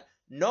says that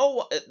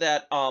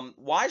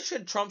why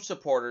should Trump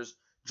supporters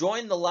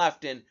join the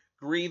left in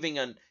grieving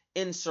an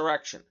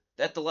insurrection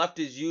that the left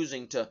is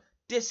using to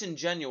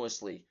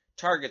disingenuously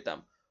target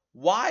them?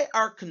 Why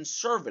are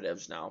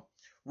conservatives now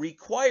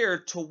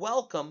required to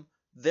welcome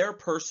their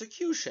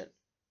persecution?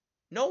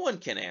 No one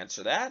can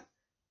answer that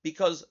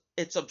because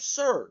it's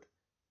absurd.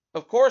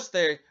 Of course,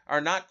 they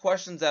are not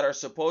questions that are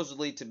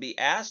supposedly to be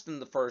asked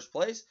in the first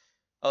place,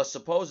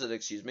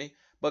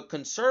 but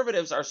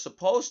conservatives are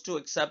supposed to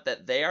accept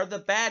that they are the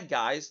bad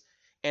guys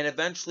and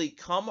eventually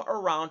come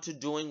around to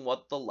doing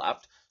what the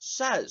left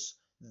says.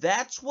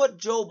 That's what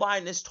Joe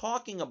Biden is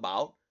talking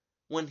about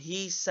when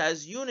he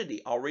says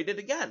unity. I'll read it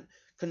again.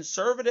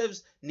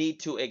 Conservatives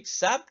need to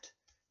accept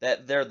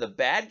that they're the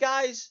bad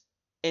guys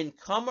and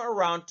come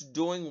around to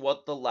doing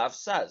what the left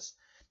says.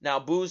 Now,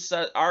 Booz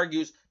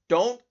argues,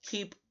 don't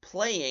keep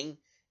playing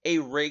a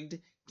rigged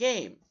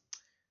game.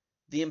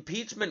 The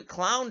impeachment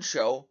clown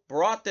show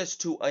brought this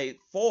to the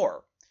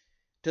fore.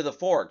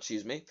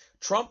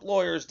 Trump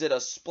lawyers did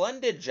a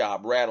splendid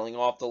job rattling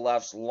off the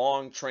left's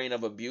long train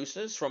of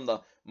abuses, from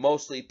the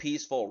mostly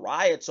peaceful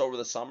riots over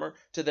the summer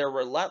to their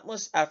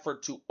relentless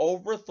effort to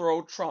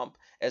overthrow Trump,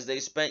 as they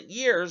spent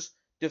years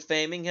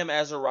defaming him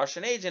as a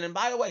Russian agent. And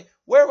by the way,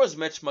 where was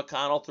Mitch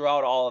McConnell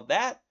throughout all of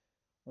that?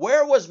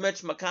 Where was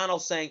Mitch McConnell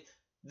saying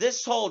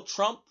this whole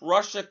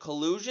Trump-Russia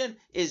collusion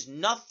is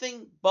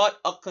nothing but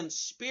a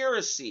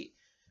conspiracy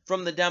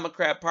from the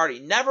Democrat Party?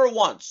 Never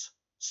once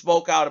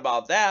spoke out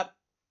about that.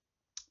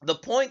 The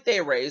point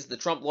they raised, the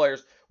Trump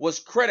lawyers, was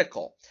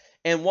critical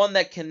and one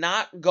that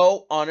cannot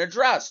go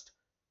unaddressed.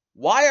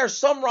 Why are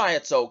some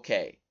riots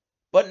okay,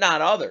 but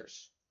not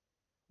others?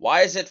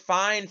 Why is it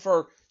fine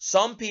for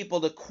some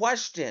people to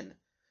question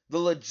the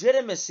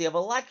legitimacy of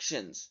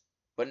elections,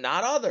 but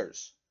not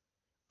others?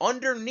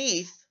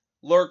 Underneath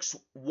lurks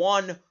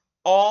one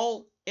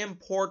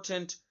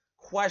all-important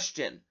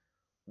question.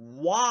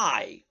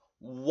 Why?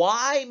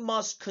 Why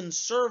must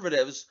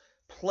conservatives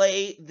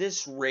play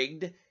this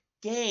rigged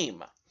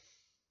game?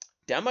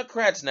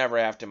 Democrats never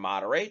have to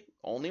moderate,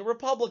 only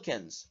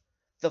Republicans.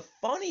 The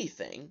funny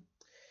thing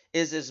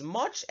is, as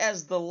much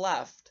as the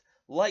left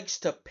likes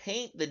to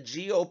paint the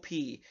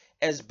GOP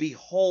as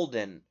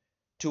beholden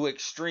to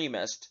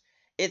extremists,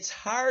 it's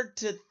hard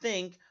to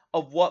think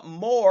of what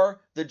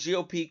more the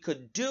GOP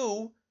could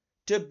do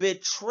to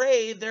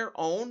betray their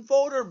own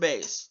voter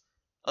base.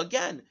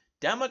 Again,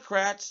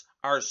 Democrats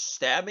are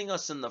stabbing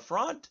us in the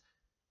front.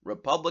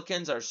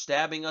 Republicans are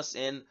stabbing us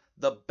in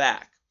the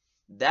back.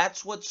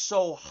 That's what's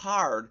so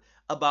hard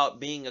about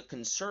being a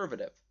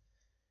conservative.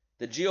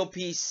 The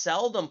GOP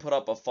seldom put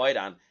up a fight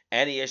on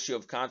any issue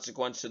of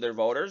consequence to their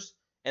voters,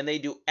 and they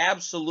do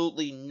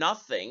absolutely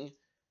nothing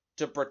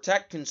to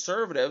protect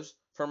conservatives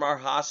from our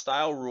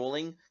hostile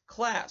ruling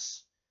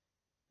class.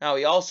 Now,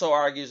 he also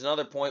argues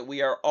another point: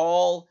 we are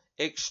all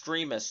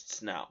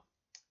extremists now.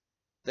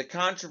 The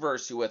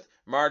controversy with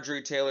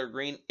Marjorie Taylor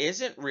Greene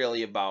isn't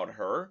really about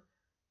her,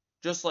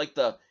 just like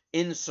the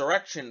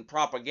insurrection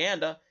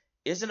propaganda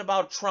isn't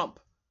about Trump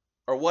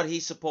or what he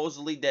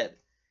supposedly did.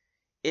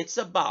 It's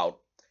about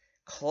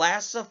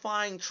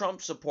classifying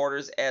Trump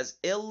supporters as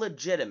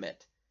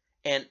illegitimate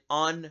and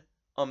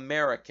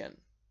un-American.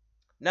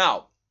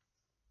 Now,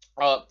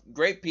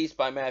 great piece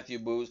by Matthew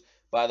Booz,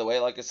 by the way.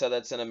 Like I said,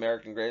 that's in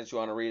American Greatness. You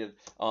want to read it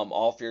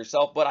all for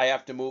yourself, but I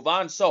have to move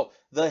on. So,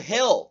 The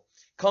Hill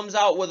comes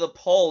out with a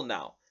poll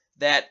now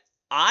that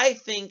I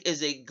think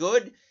is a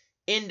good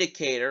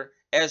indicator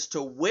as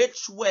to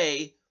which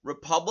way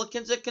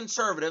Republicans and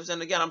conservatives,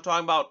 and again, I'm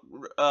talking about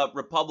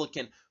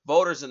Republican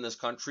voters in this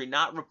country,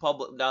 not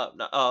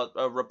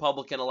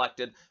Republican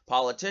elected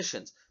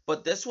politicians.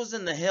 But this was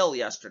in The Hill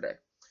yesterday.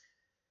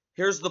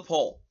 Here's the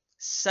poll.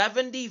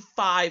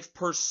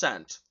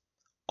 75%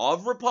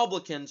 of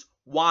Republicans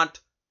want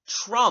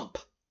Trump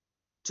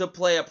to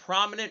play a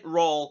prominent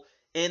role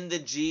in the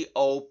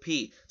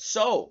GOP.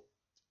 So,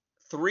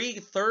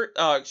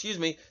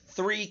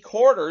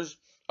 three-quarters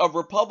of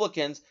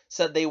Republicans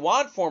said they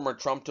want former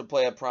Trump to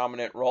play a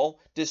prominent role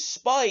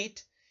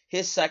despite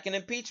his second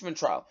impeachment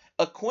trial.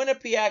 A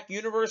Quinnipiac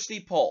University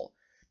poll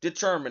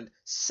determined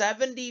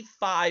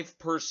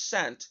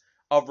 75%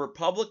 of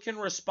Republican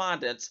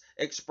respondents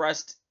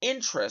expressed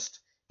interest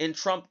in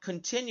Trump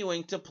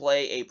continuing to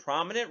play a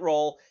prominent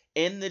role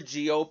in the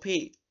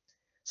GOP.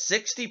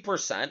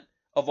 60%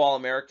 of all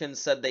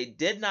Americans said they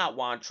did not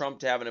want Trump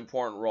to have an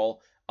important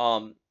role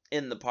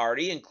in the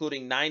party,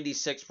 including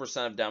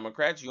 96% of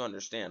Democrats. You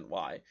understand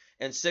why.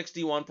 And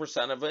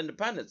 61% of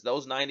independents.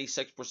 Those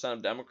 96%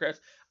 of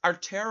Democrats are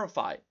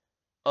terrified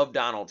of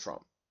Donald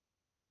Trump.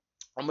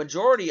 A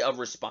majority of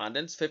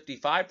respondents,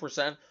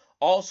 55%,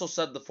 also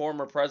said the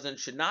former president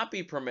should not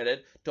be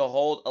permitted to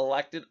hold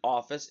elected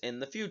office in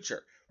the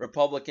future.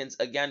 Republicans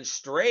again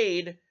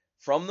strayed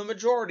from the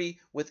majority,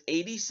 with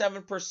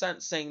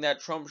 87% saying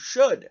that Trump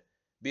should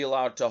be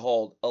allowed to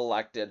hold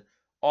elected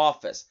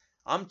office.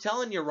 I'm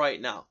telling you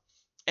right now,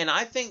 and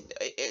I think,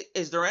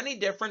 is there any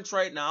difference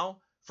right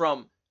now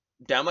from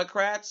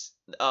Democrats,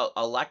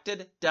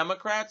 elected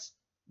Democrats,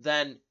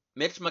 than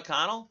Mitch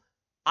McConnell?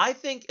 I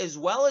think as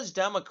well as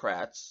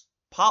Democrats,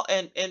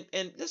 and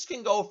this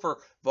can go for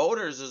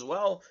voters as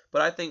well,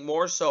 but I think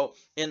more so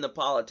in the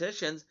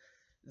politicians,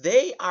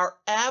 they are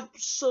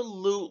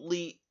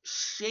absolutely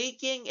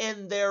shaking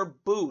in their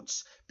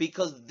boots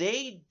because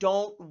they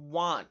don't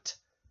want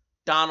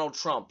Donald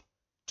Trump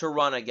to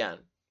run again.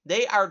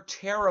 They are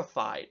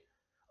terrified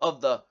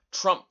of the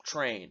Trump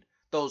train,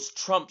 those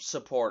Trump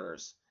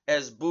supporters,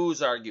 as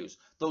Booz argues,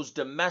 those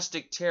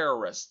domestic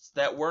terrorists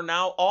that we're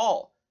now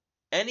all,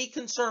 any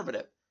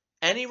conservative,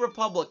 any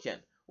Republican,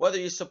 whether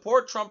you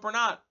support Trump or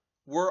not,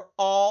 we're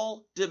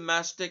all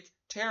domestic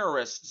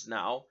terrorists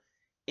now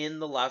in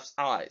the left's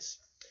eyes.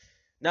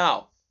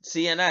 Now,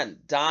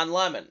 CNN, Don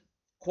Lemon,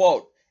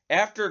 quote,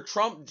 after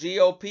Trump,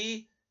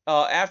 the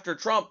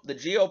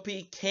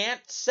GOP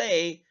can't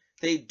say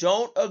they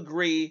don't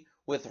agree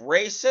with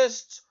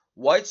racists,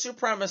 white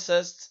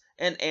supremacists,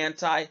 and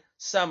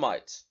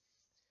anti-Semites.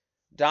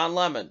 Don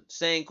Lemon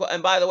saying,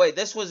 and by the way,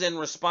 this was in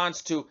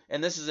response to,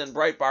 and this is in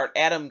Breitbart,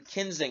 Adam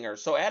Kinzinger.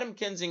 So Adam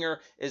Kinzinger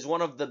is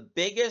one of the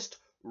biggest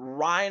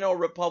rhino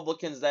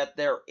Republicans that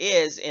there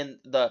is in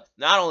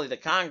not only the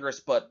Congress,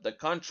 but the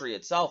country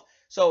itself.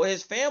 So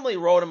his family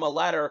wrote him a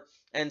letter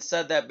and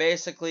said that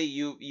basically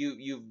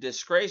you've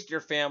disgraced your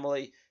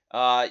family.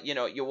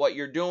 What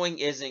you're doing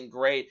isn't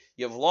great.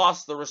 You've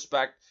lost the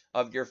respect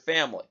of your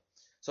family.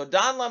 So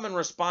Don Lemon,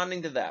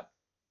 responding to that,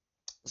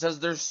 says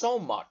there's so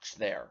much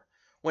there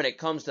when it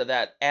comes to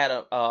that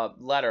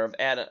letter of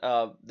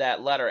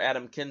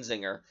Adam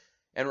Kinzinger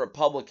and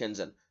Republicans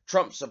and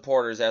Trump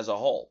supporters as a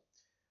whole.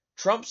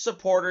 Trump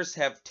supporters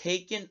have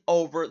taken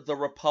over the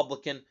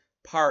Republican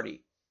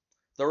Party.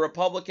 The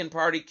Republican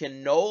Party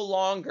can no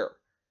longer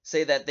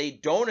say that they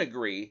don't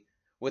agree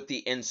with the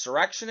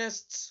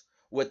insurrectionists,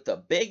 with the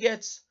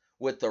bigots,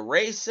 with the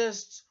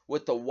racists,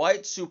 with the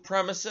white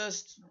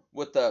supremacists,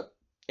 with the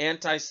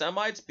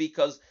anti-Semites,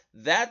 because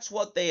that's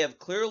what they have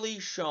clearly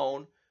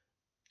shown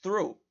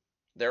through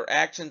their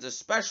actions,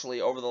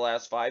 especially over the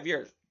last 5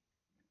 years.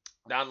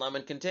 Don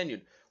Lemon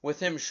continued, with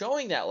him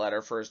showing that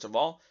letter, first of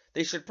all,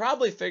 they should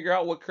probably figure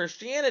out what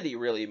Christianity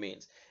really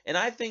means. And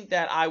I think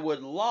that I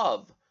would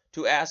love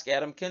to ask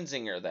Adam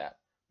Kinzinger that,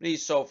 but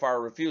he's so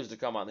far refused to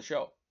come on the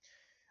show.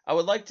 I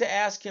would like to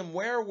ask him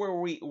where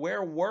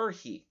were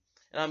he?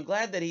 And I'm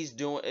glad that he's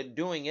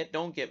doing it.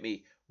 Don't get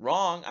me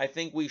wrong. I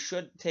think we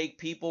should take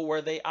people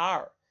where they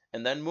are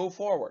and then move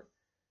forward.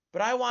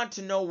 But I want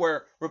to know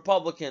where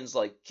Republicans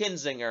like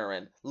Kinzinger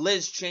and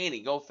Liz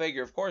Cheney, go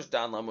figure, of course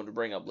Don Lemon would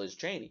bring up Liz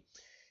Cheney,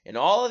 and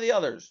all of the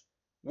others,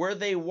 where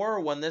they were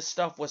when this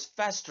stuff was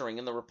festering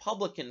in the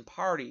Republican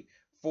Party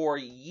for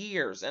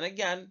years. And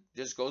again,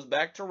 just goes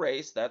back to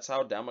race. That's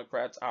how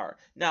Democrats are.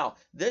 Now,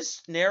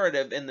 this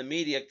narrative in the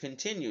media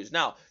continues.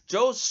 Now,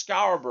 Joe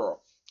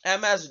Scarborough,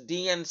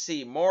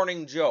 MSDNC,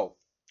 Morning Joe,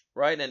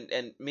 right?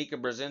 And Mika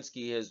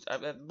Brzezinski,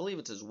 I believe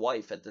it's his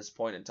wife at this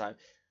point in time,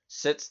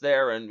 sits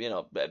there and,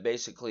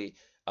 basically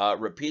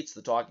repeats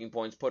the talking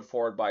points put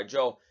forward by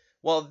Joe.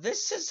 Well,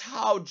 this is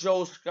how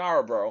Joe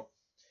Scarborough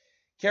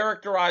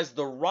characterized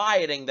the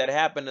rioting that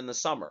happened in the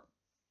summer.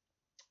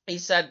 He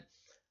said,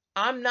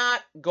 I'm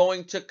not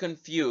going to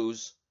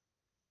confuse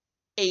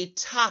a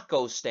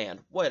taco stand.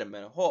 Wait a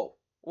minute. Whoa,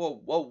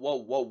 whoa, whoa, whoa,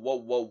 whoa, whoa,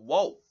 whoa,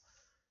 whoa.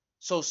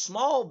 So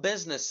small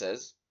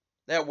businesses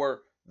that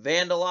were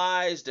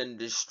vandalized and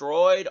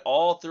destroyed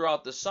all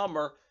throughout the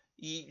summer,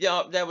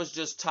 that was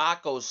just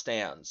taco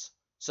stands,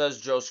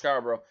 says Joe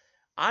Scarborough.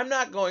 I'm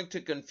not going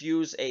to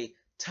confuse a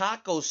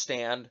taco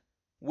stand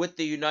with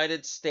the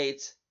United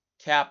States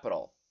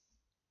Capitol,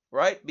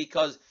 right?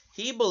 Because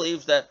he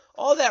believes that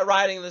all that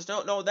rioting,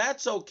 no,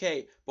 that's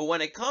okay. But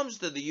when it comes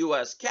to the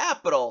U.S.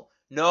 Capitol,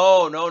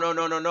 no,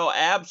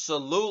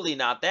 absolutely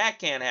not. That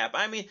can't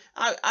happen. I mean,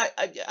 I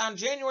on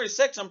January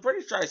 6th, I'm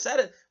pretty sure I said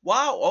it.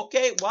 Wow,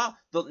 okay, wow.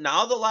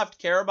 Now the left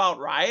care about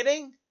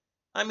rioting?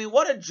 I mean,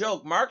 what a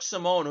joke. Mark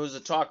Simone, who's a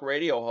talk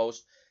radio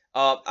host,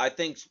 I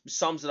think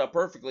sums it up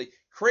perfectly.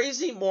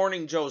 Crazy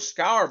Morning Joe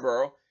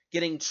Scarborough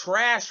getting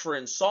trashed for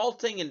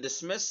insulting and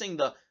dismissing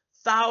the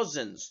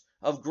thousands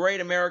of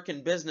great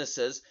American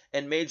businesses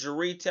and major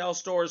retail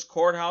stores,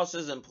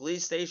 courthouses, and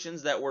police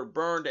stations that were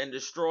burned and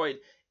destroyed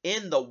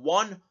in the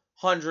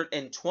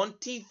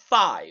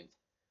 125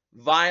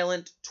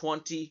 violent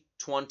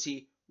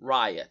 2020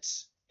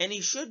 riots. And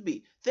he should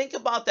be. Think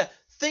about that.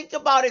 Think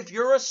about if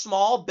you're a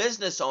small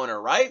business owner,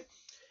 right?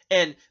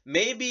 And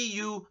maybe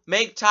you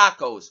make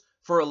tacos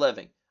for a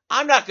living.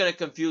 I'm not going to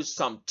confuse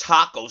some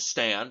taco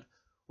stand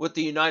with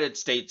the United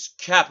States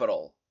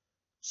Capitol,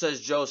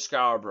 says Joe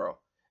Scarborough.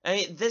 I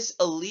mean, this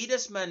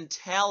elitist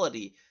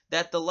mentality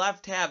that the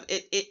left have,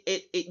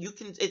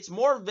 it's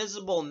more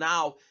visible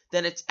now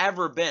than it's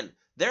ever been.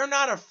 They're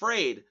not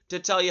afraid to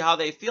tell you how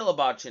they feel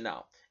about you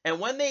now. And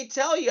when they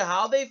tell you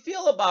how they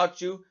feel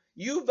about you,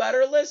 you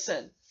better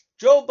listen.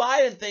 Joe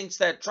Biden thinks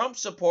that Trump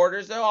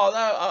supporters, they're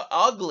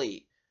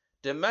ugly,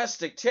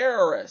 domestic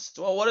terrorists.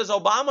 Well, what does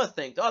Obama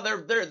think? Oh,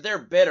 they're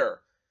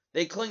bitter.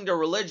 They cling to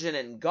religion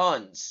and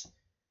guns.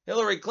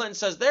 Hillary Clinton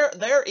says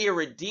they're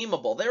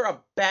irredeemable. They're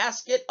a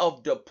basket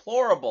of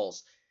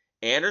deplorables.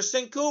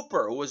 Anderson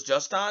Cooper, who was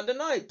just on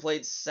tonight,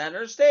 played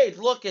center stage.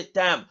 Look at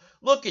them.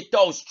 Look at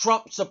those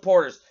Trump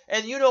supporters.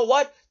 And you know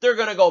what? They're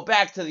going to go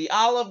back to the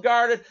Olive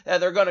Garden,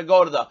 and they're going to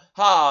go to the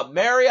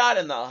Marriott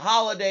and the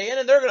Holiday Inn,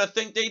 and they're going to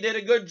think they did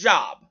a good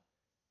job.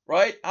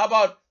 Right? How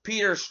about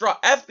Peter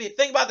Strzok?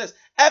 Think about this.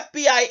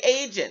 FBI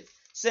agent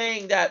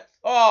saying that,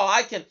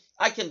 oh,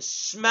 I can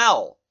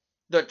smell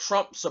the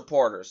Trump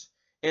supporters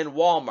in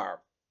Walmart.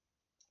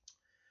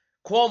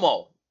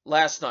 Cuomo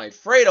last night,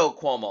 Fredo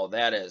Cuomo,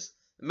 that is,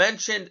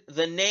 mentioned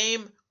the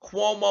name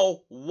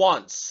Cuomo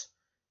once,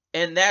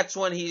 and that's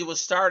when he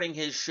was starting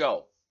his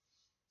show,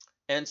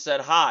 and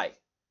said, hi,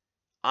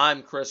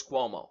 I'm Chris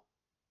Cuomo.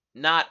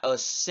 Not a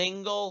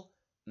single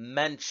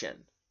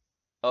mention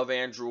of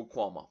Andrew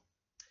Cuomo.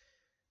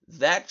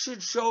 That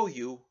should show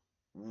you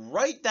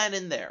right then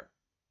and there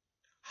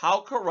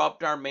how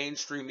corrupt our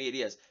mainstream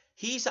media is.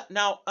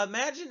 Now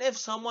imagine if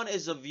someone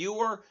is a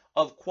viewer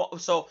of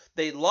so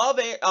they love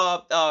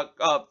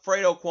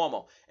Fredo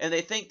Cuomo and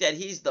they think that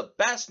he's the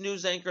best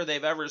news anchor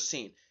they've ever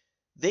seen.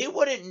 They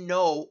wouldn't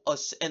know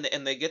and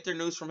they get their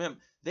news from him.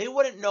 They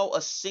wouldn't know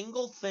a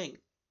single thing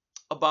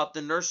about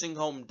the nursing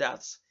home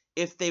deaths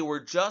if they were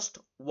just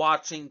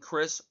watching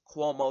Chris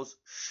Cuomo's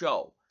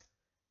show,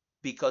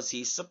 because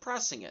he's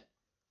suppressing it,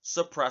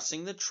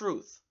 suppressing the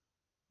truth.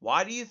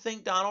 Why do you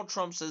think Donald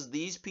Trump says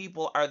these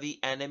people are the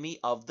enemy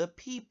of the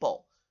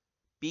people?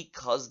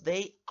 Because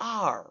they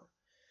are.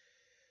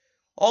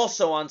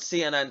 Also on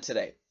CNN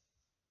today,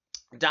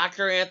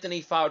 Dr.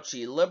 Anthony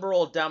Fauci,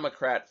 liberal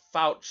Democrat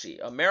Fauci,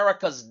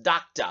 America's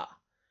doctor,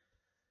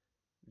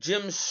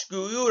 Jim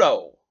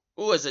Sciutto,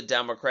 who is a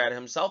Democrat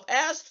himself,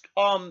 asked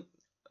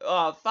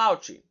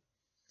Fauci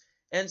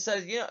and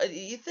said,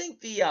 you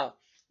think the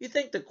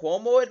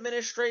Cuomo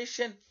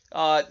administration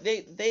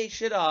they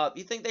should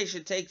you think they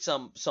should take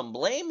some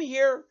blame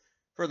here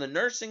for the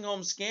nursing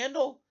home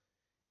scandal?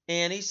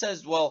 And he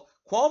says, well,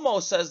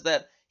 Cuomo says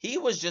that he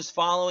was just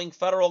following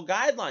federal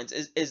guidelines.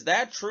 Is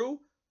that true?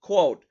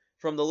 Quote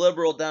from the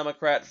liberal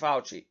Democrat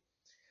Fauci.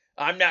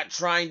 I'm not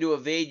trying to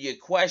evade your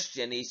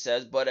question, he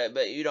says, but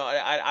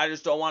I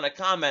just don't want to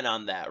comment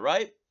on that,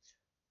 right?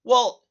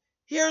 Well,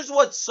 here's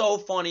what's so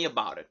funny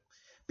about it.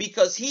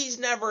 Because he's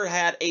never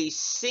had a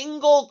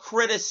single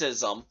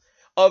criticism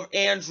of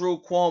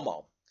Andrew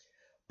Cuomo.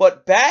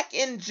 But back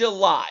in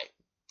July,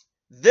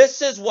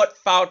 this is what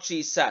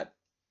Fauci said.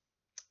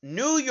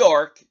 New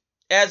York,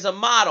 as a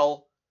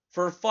model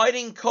for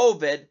fighting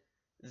COVID,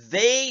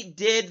 they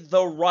did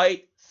the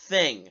right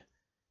thing.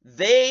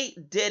 They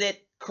did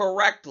it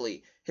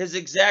correctly. His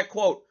exact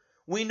quote,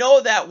 we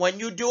know that when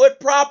you do it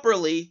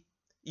properly,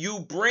 you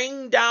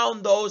bring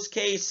down those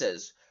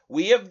cases.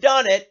 We have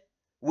done it.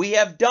 We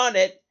have done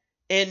it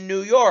in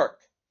New York.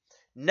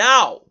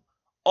 Now,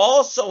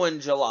 also in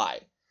July,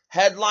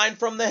 headline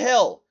from the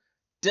Hill,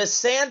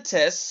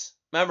 DeSantis,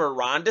 remember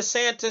Ron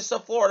DeSantis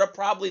of Florida,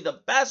 probably the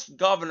best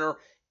governor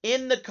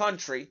in the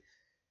country,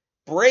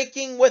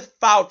 breaking with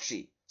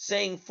Fauci,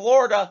 saying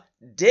Florida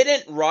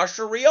didn't rush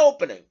a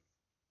reopening.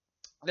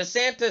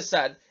 DeSantis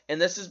said, and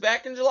this is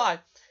back in July,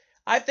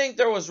 I think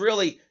there was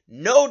really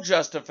no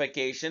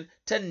justification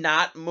to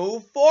not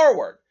move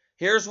forward.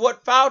 Here's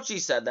what Fauci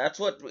said. That's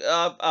what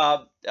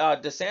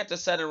DeSantis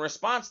said in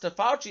response to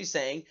Fauci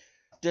saying,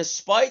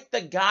 despite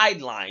the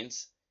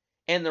guidelines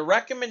and the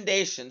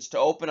recommendations to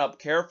open up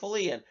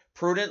carefully and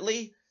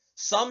prudently,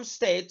 some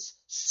states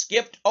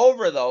skipped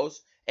over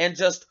those and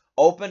just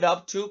opened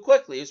up too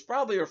quickly. He's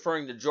probably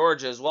referring to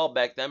Georgia as well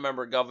back then.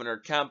 Remember Governor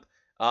Kemp,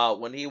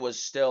 when he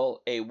was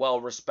still a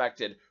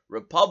well-respected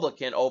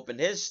Republican, opened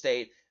his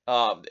state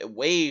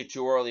way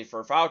too early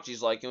for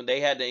Fauci's liking.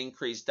 They had to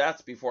increase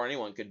deaths before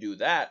anyone could do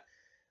that.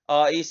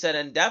 He said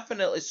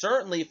indefinitely,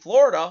 certainly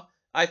Florida,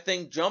 I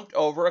think, jumped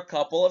over a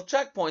couple of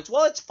checkpoints.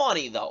 Well, it's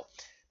funny, though,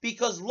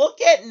 because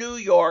look at New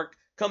York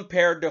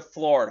compared to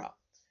Florida.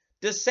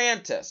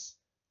 DeSantis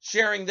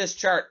sharing this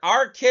chart.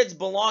 Our kids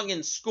belong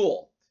in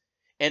school.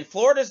 And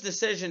Florida's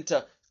decision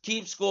to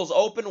keep schools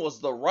open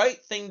was the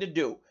right thing to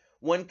do.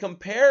 When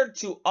compared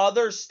to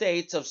other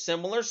states of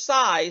similar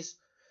size,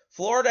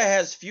 Florida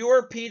has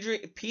fewer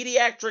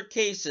pediatric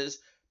cases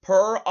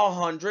per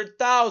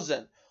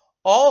 100,000.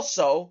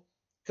 Also,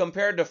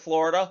 compared to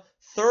Florida,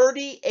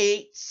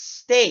 38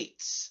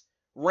 states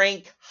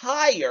rank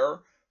higher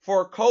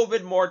for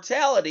COVID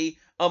mortality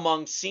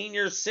among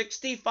seniors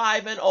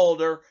 65 and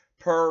older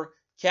per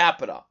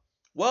capita.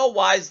 Well,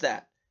 why is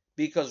that?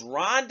 Because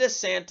Ron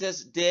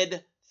DeSantis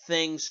did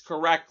things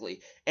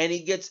correctly, and he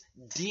gets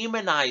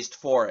demonized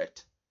for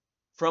it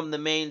from the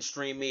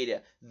mainstream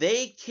media.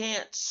 They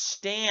can't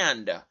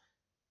stand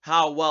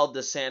how well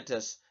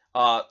DeSantis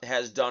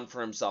has done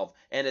for himself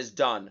and has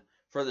done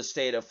for the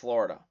state of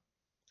Florida.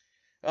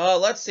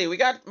 Let's see. We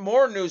got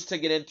more news to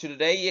get into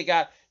today. You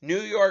got New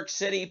York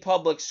City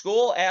Public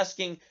School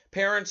asking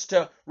parents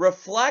to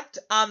reflect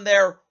on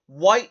their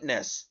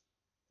whiteness.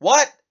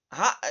 What?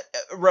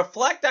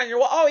 Reflect on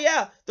your... Oh,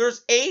 yeah.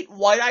 There's 8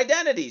 white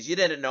identities. You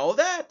didn't know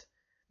that?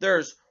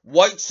 There's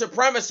white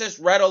supremacist,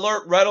 red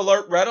alert, red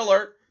alert, red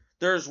alert.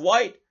 There's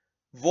white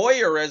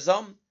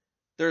voyeurism.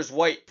 There's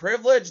white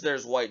privilege.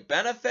 There's white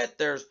benefit.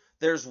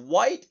 There's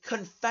white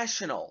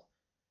confessional.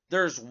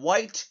 There's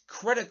white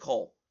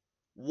critical,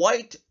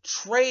 white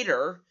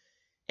traitor,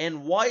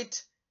 and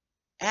white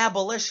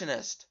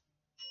abolitionist.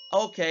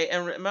 Okay,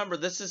 and remember,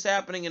 this is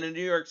happening in a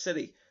New York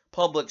City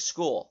public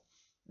school.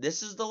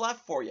 This is the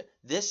left for you.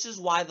 This is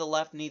why the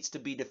left needs to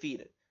be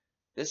defeated.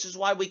 This is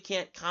why we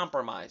can't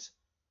compromise.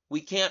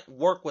 We can't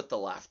work with the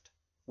left.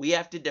 We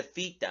have to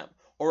defeat them.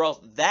 Or else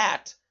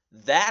that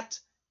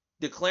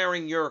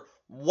declaring your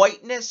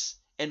whiteness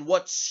and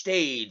what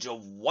stage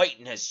of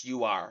whiteness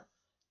you are,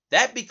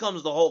 that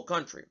becomes the whole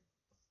country.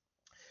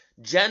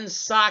 Jen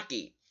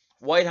Psaki,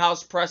 White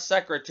House press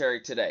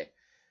secretary today,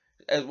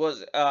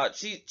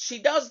 she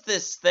does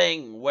this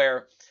thing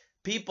where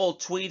people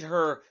tweet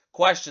her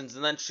questions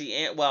and then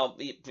she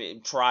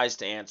tries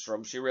to answer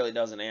them. She really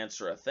doesn't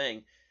answer a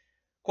thing.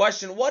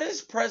 Question: what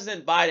is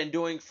President Biden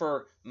doing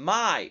for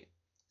my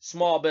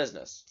small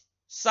business?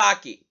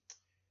 Psaki.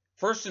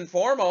 First and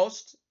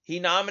foremost, he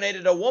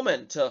nominated a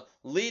woman to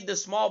lead the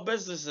Small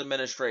Business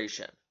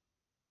Administration.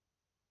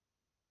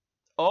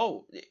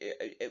 Oh,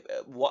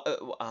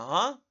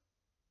 what?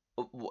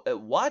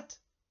 What?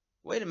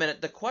 Wait a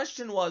minute. The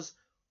question was,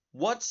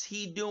 what's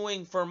he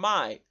doing for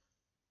my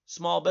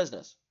small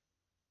business?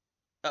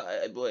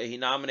 He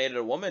nominated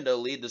a woman to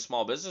lead the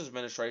Small Business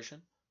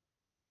Administration.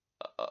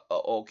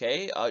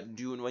 Okay.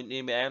 Do you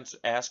need me to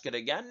ask it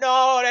again?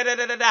 No.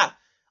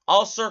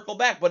 I'll circle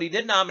back. But he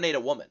did nominate a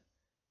woman.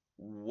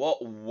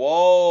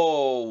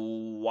 Whoa.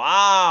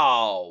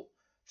 Wow.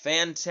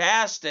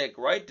 Fantastic,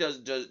 right?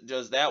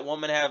 Does that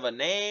woman have a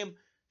name?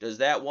 Does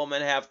that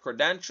woman have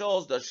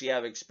credentials? Does she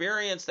have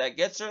experience that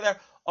gets her there?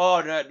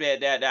 Oh, no,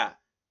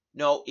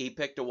 no, he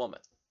picked a woman.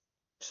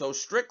 So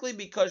strictly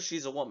because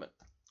she's a woman.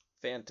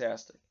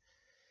 Fantastic.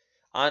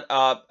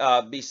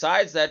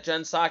 Besides that,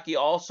 Jen Psaki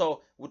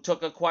also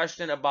took a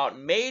question about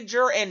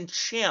Major and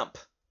Champ,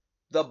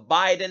 the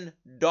Biden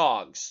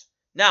dogs.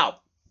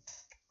 Now,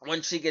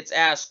 when she gets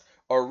asked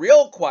a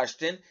real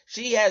question,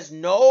 she has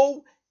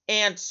no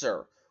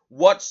answer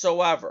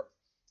whatsoever.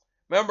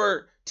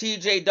 Remember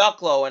TJ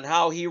Ducklo and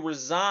how he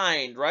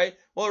resigned, right?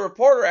 Well, the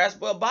reporter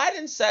asked, well,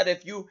 Biden said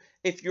if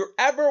you're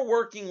ever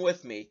working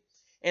with me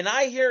and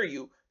I hear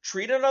you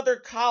treat another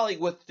colleague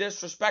with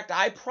disrespect,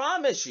 I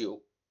promise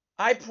you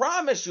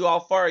I'll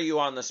fire you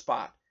on the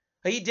spot.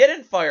 He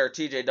didn't fire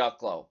TJ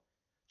Ducklo.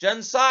 Jen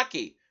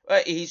Psaki,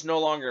 he's no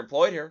longer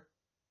employed here.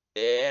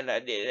 And I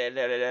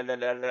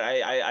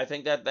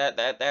think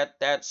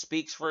that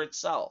speaks for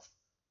itself.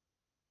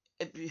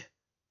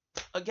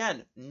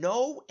 Again,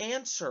 no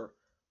answer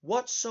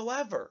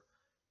whatsoever.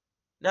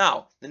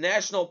 Now, the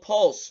National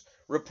Pulse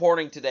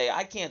reporting today.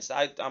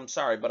 I'm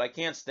sorry, but I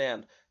can't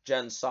stand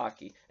Jen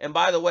Psaki. And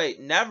by the way,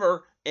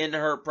 never in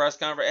her press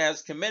conference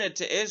has committed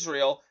to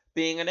Israel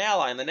being an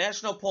ally. And the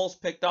National Pulse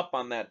picked up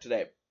on that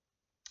today.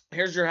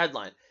 Here's your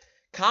headline.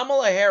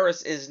 Kamala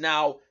Harris is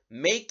now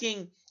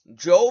making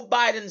Joe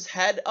Biden's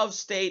head of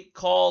state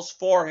calls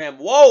for him.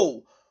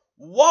 Whoa.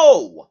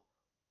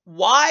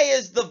 Why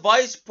is the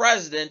vice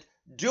president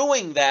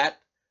doing that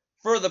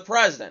for the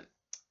president?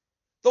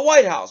 The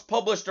White House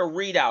published a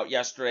readout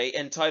yesterday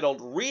entitled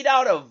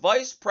Readout of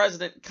Vice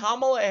President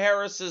Kamala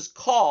Harris's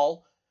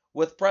Call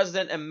with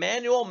President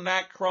Emmanuel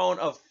Macron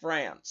of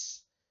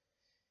France.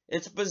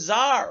 It's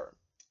bizarre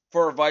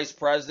for a vice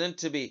president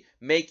to be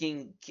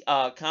making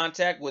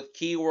contact with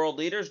key world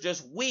leaders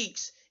just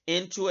weeks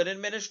into an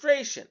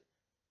administration.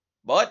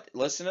 But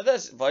listen to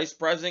this. Vice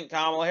President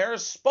Kamala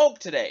Harris spoke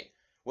today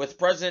with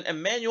President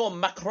Emmanuel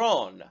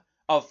Macron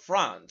of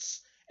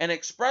France and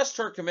expressed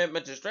her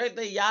commitment to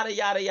strengthen yada,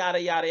 yada,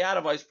 yada, yada,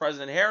 yada. Vice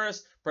President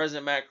Harris,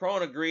 President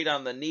Macron agreed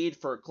on the need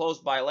for close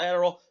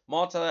bilateral,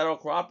 multilateral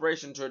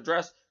cooperation to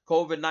address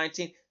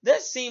COVID-19.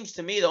 This seems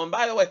to me, though, and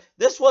by the way,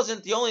 this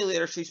wasn't the only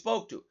leader she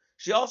spoke to.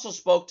 She also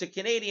spoke to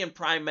Canadian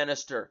Prime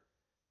Minister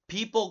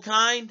People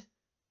Kind,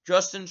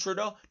 Justin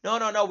Trudeau.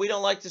 No, we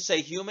don't like to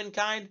say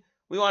humankind.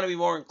 We want to be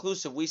more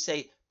inclusive. We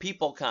say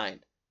people kind.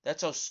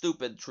 That's how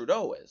stupid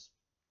Trudeau is.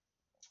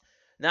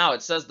 Now,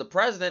 it says the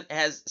president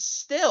has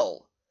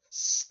still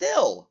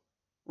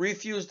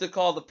refused to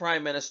call the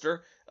prime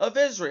minister of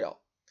Israel.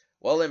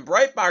 Well, in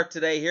Breitbart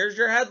today, here's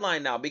your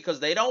headline now, because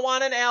they don't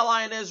want an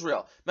ally in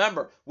Israel.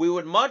 Remember, we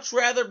would much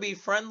rather be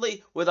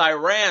friendly with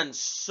Iran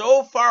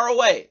so far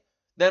away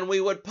than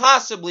we would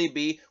possibly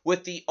be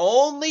with the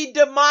only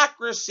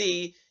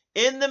democracy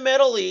in the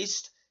Middle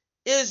East,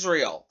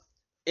 Israel.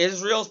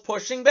 Israel's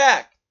pushing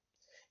back.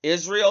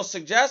 Israel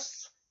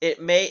suggests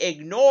it may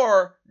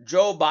ignore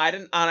Joe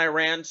Biden on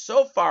Iran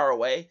so far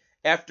away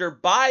after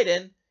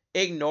Biden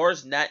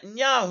ignores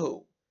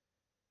Netanyahu.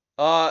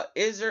 While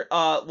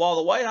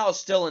the White House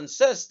still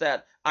insists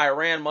that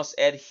Iran must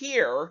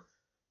adhere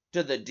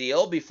to the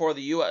deal before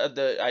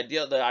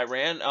the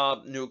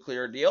Iran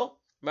nuclear deal.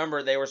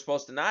 Remember, they were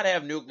supposed to not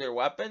have nuclear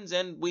weapons,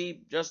 and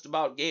we just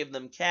about gave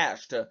them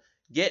cash to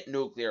get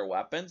nuclear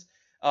weapons.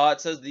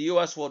 It says the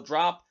U.S. will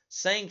drop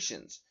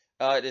sanctions.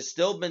 It has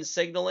still been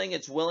signaling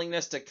its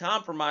willingness to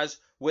compromise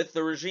with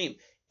the regime.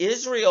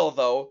 Israel,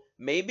 though,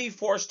 may be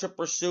forced to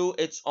pursue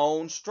its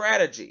own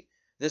strategy.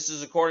 This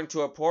is according to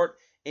a report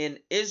in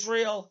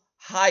Israel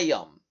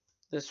Hayom.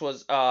 This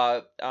was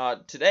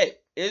today.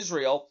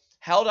 Israel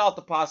held out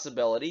the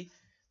possibility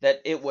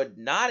that it would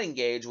not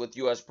engage with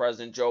U.S.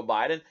 President Joe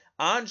Biden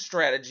on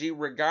strategy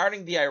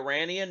regarding the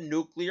Iranian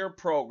nuclear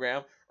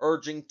program,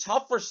 urging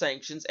tougher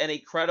sanctions and a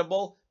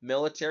credible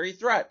military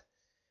threat.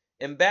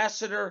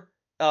 Ambassador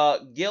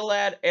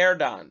Gilad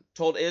Erdan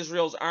told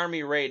Israel's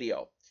Army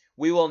Radio,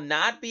 "We will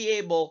not be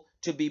able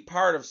to be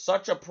part of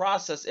such a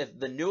process if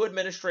the new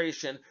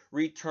administration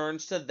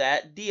returns to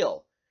that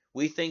deal.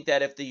 We think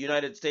that if the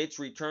United States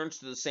returns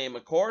to the same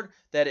accord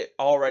that it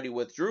already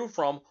withdrew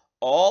from,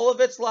 all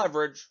of its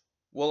leverage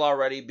will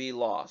already be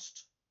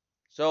lost.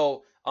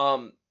 So,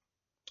 and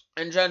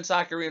Jen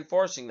Psaki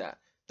reinforcing that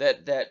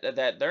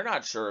they're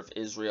not sure if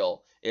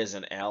Israel is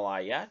an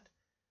ally yet.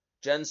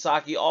 Jen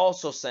Psaki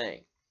also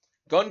saying,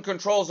 gun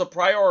control is a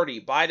priority.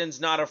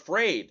 Biden's not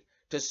afraid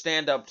to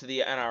stand up to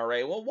the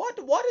NRA. Well,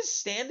 what is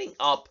standing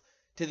up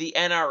to the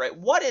NRA?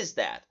 What is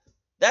that?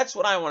 That's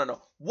what I want to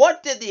know.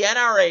 What did the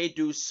NRA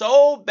do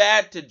so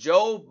bad to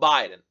Joe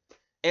Biden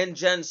and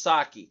Jen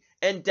Psaki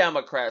and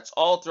Democrats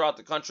all throughout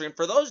the country? And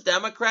for those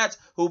Democrats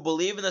who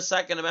believe in the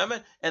Second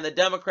Amendment and the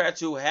Democrats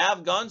who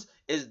have guns,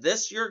 is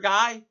this your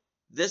guy?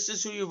 This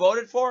is who you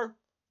voted for?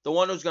 The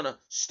one who's going to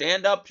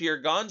stand up to your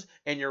guns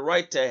and your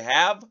right to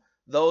have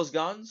those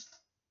guns?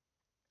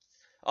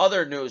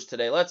 Other news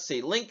today. Let's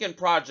see. Lincoln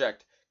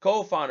Project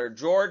co-founder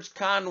George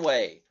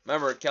Conway,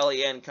 remember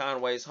Kellyanne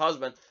Conway's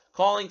husband,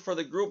 calling for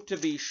the group to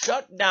be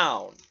shut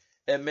down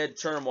amid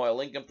turmoil.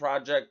 Lincoln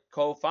Project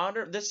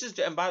co-founder. This is,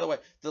 and by the way,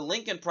 the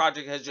Lincoln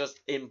Project has just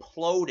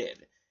imploded.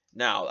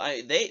 Now,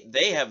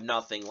 they have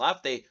nothing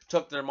left. They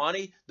took their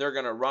money. They're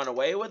going to run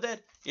away with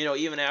it. You know,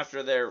 even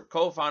after their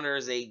co-founder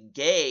is a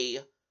gay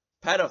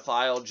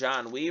pedophile,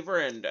 John Weaver,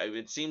 and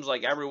it seems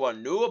like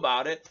everyone knew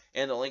about it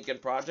in the Lincoln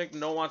Project, and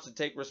no one wants to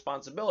take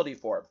responsibility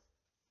for it.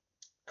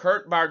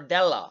 Kurt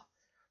Bardella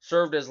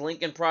served as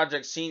Lincoln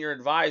Project senior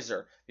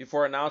advisor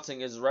before announcing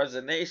his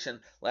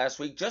resignation last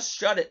week. Just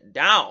shut it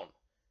down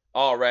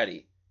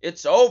already.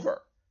 It's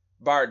over,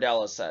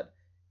 Bardella said.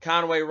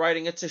 Conway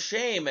writing, it's a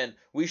shame, and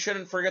we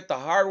shouldn't forget the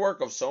hard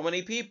work of so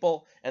many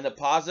people and the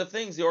positive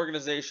things the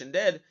organization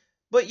did.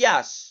 But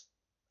yes,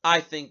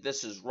 I think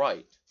this is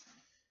right.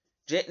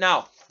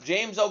 Now,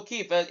 James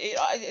O'Keefe,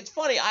 it's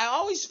funny. I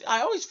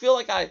always feel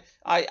like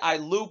I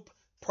loop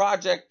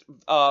Project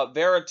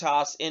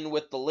Veritas in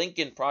with the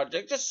Lincoln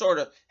Project. Just sort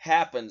of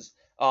happens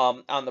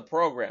on the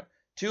program.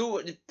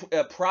 Two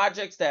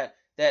projects that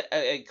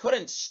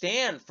couldn't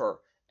stand for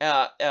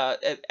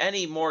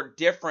any more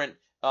different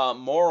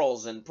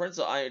morals and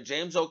principles.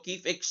 James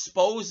O'Keefe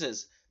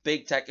exposes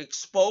big tech,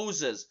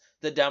 exposes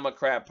the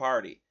Democrat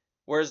Party,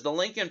 whereas the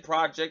Lincoln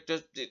Project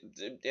just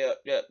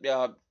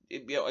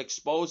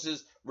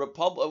exposes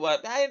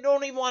I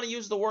don't even want to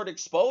use the word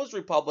expose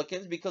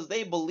Republicans, because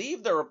they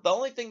believe the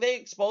only thing they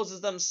expose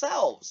is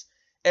themselves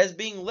as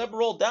being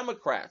liberal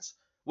Democrats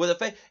with a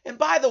faith. And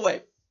by the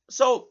way,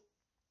 so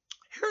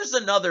here's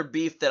another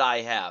beef that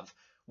I have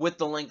with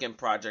the Lincoln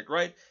Project,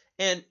 right?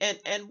 And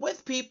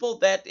with people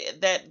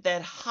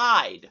that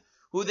hide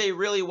who they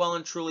really well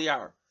and truly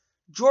are.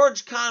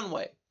 George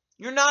Conway,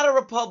 you're not a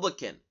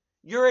Republican.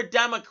 You're a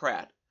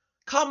Democrat.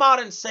 Come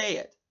out and say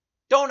it.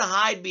 Don't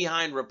hide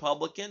behind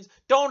Republicans.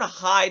 Don't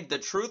hide the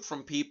truth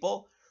from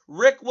people.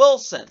 Rick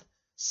Wilson,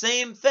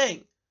 same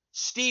thing.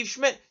 Steve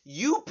Schmidt,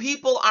 you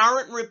people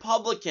aren't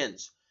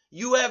Republicans.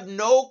 You have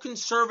no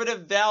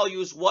conservative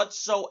values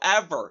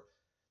whatsoever.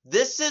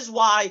 This is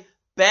why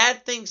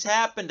bad things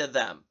happen to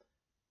them.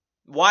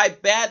 Why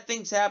bad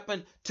things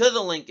happen to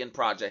the Lincoln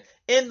Project,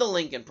 in the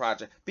Lincoln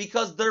Project,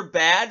 because they're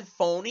bad,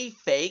 phony,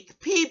 fake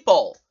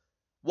people.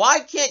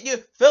 Why can't you,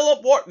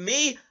 Philip Ward,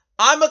 me,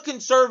 I'm a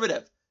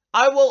conservative.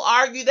 I will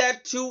argue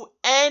that to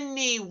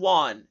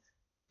anyone.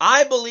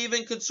 I believe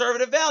in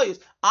conservative values.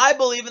 I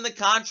believe in the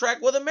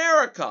contract with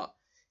America.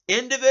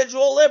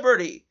 Individual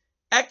liberty,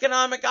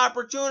 economic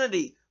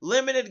opportunity,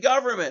 limited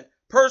government,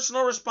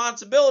 personal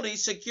responsibility,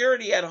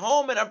 security at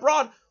home and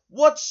abroad.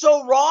 What's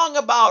so wrong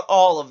about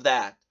all of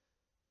that?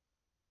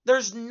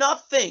 There's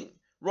nothing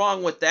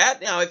wrong with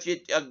that. Now, if you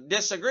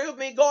disagree with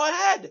me, go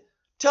ahead.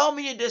 Tell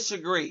me you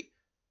disagree.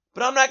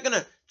 But I'm not going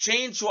to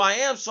change who I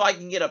am so I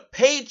can get a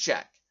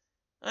paycheck.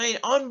 I mean,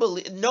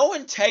 unbelievable. No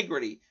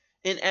integrity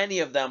in any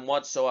of them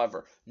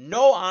whatsoever.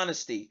 No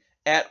honesty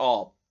at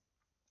all.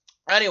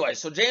 Anyway,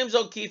 so James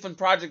O'Keefe and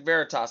Project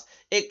Veritas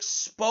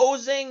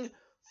exposing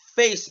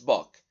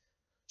Facebook.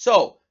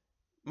 So,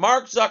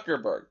 Mark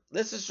Zuckerberg,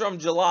 this is from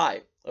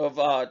July of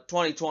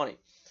 2020.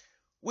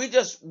 We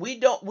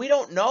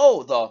don't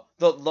know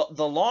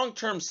the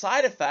long-term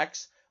side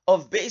effects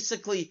of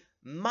basically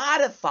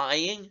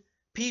modifying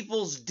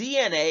people's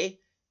DNA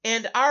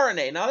and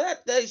RNA. Now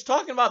that he's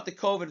talking about the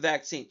COVID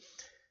vaccine,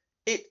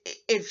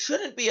 it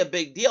shouldn't be a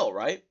big deal,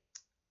 right?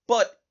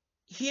 But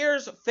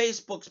here's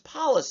Facebook's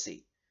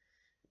policy.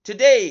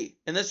 Today,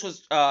 and this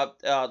was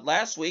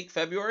last week,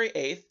 February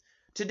 8th,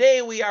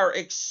 today we are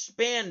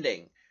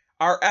expanding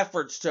our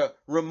efforts to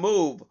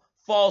remove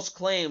false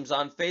claims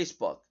on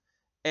Facebook.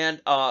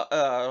 And, hold on,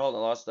 I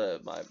lost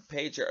my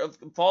page here.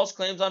 False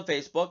claims on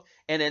Facebook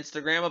and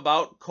Instagram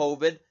about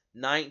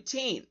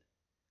COVID-19.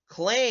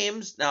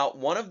 Claims, now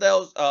one of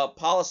those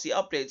policy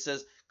updates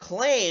says,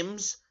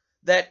 claims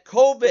that the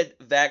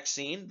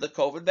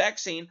COVID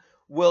vaccine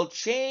will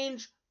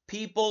change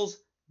people's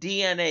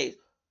DNA.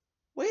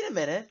 Wait a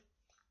minute.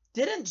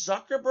 Didn't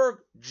Zuckerberg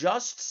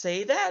just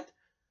say that?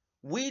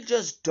 We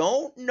just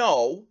don't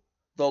know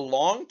the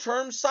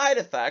long-term side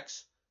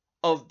effects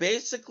of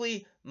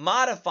basically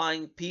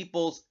modifying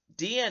people's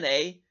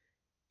DNA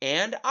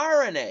and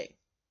RNA.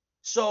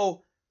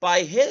 So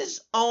by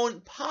his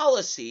own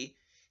policy,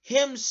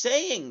 him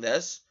saying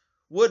this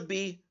would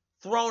be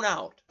thrown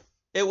out.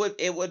 It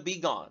would be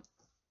gone.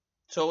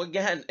 So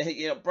again,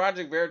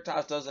 Project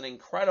Veritas does an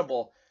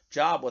incredible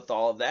job with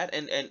all of that,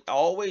 and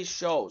always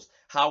shows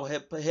how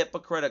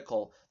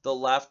hypocritical the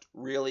left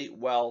really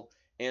well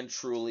and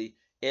truly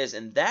is.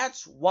 And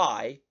that's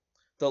why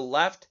the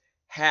left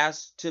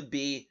has to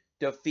be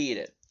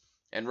defeated.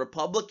 And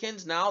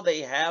Republicans, now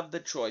they have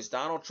the choice.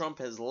 Donald Trump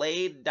has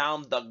laid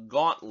down the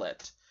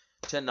gauntlet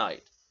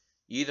tonight.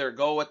 Either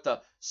go with the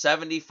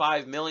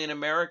 75 million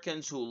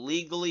Americans who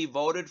legally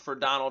voted for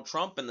Donald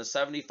Trump and the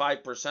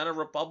 75% of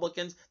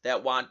Republicans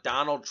that want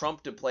Donald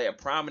Trump to play a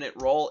prominent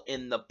role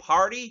in the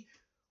party,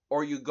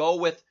 or you go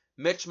with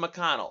Mitch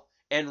McConnell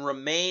and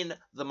remain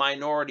the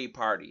minority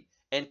party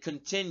and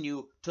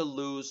continue to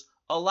lose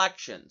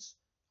elections.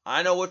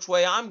 I know which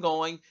way I'm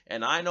going,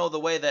 and I know the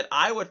way that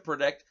I would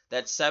predict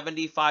that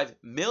 75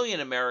 million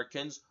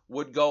Americans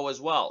would go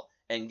as well.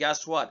 And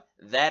guess what?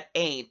 That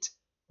ain't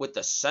with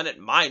the Senate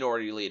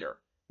Minority Leader,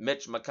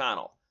 Mitch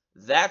McConnell.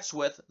 That's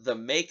with the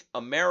Make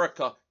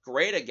America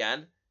Great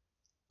Again,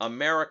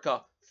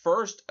 America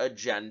First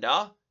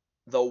agenda,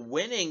 the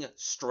winning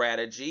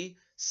strategy,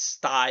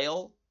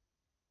 style,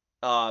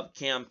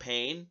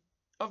 campaign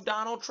of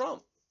Donald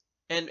Trump.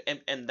 And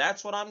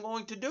that's what I'm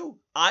going to do.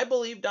 I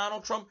believe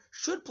Donald Trump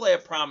should play a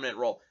prominent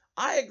role.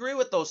 I agree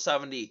with those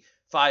 75%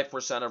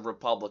 of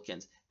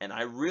Republicans. And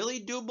I really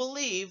do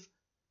believe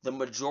the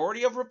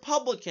majority of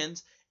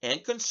Republicans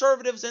and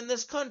conservatives in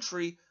this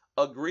country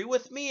agree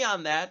with me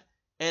on that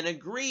and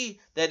agree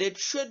that it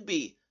should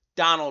be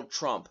Donald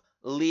Trump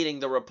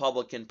leading the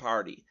Republican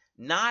Party.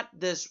 Not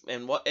this,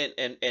 and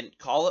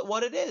call it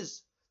what it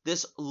is,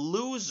 this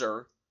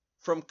loser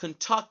from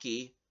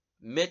Kentucky,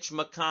 Mitch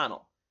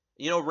McConnell.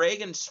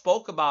 Reagan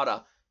spoke about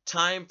a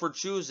time for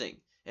choosing.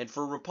 And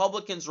for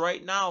Republicans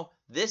right now,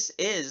 this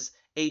is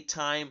a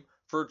time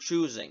for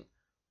choosing.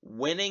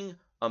 Winning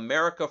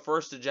America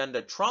First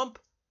agenda Trump,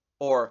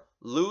 or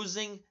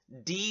losing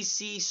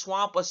D.C.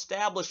 swamp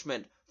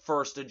establishment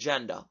first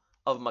agenda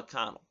of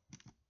McConnell.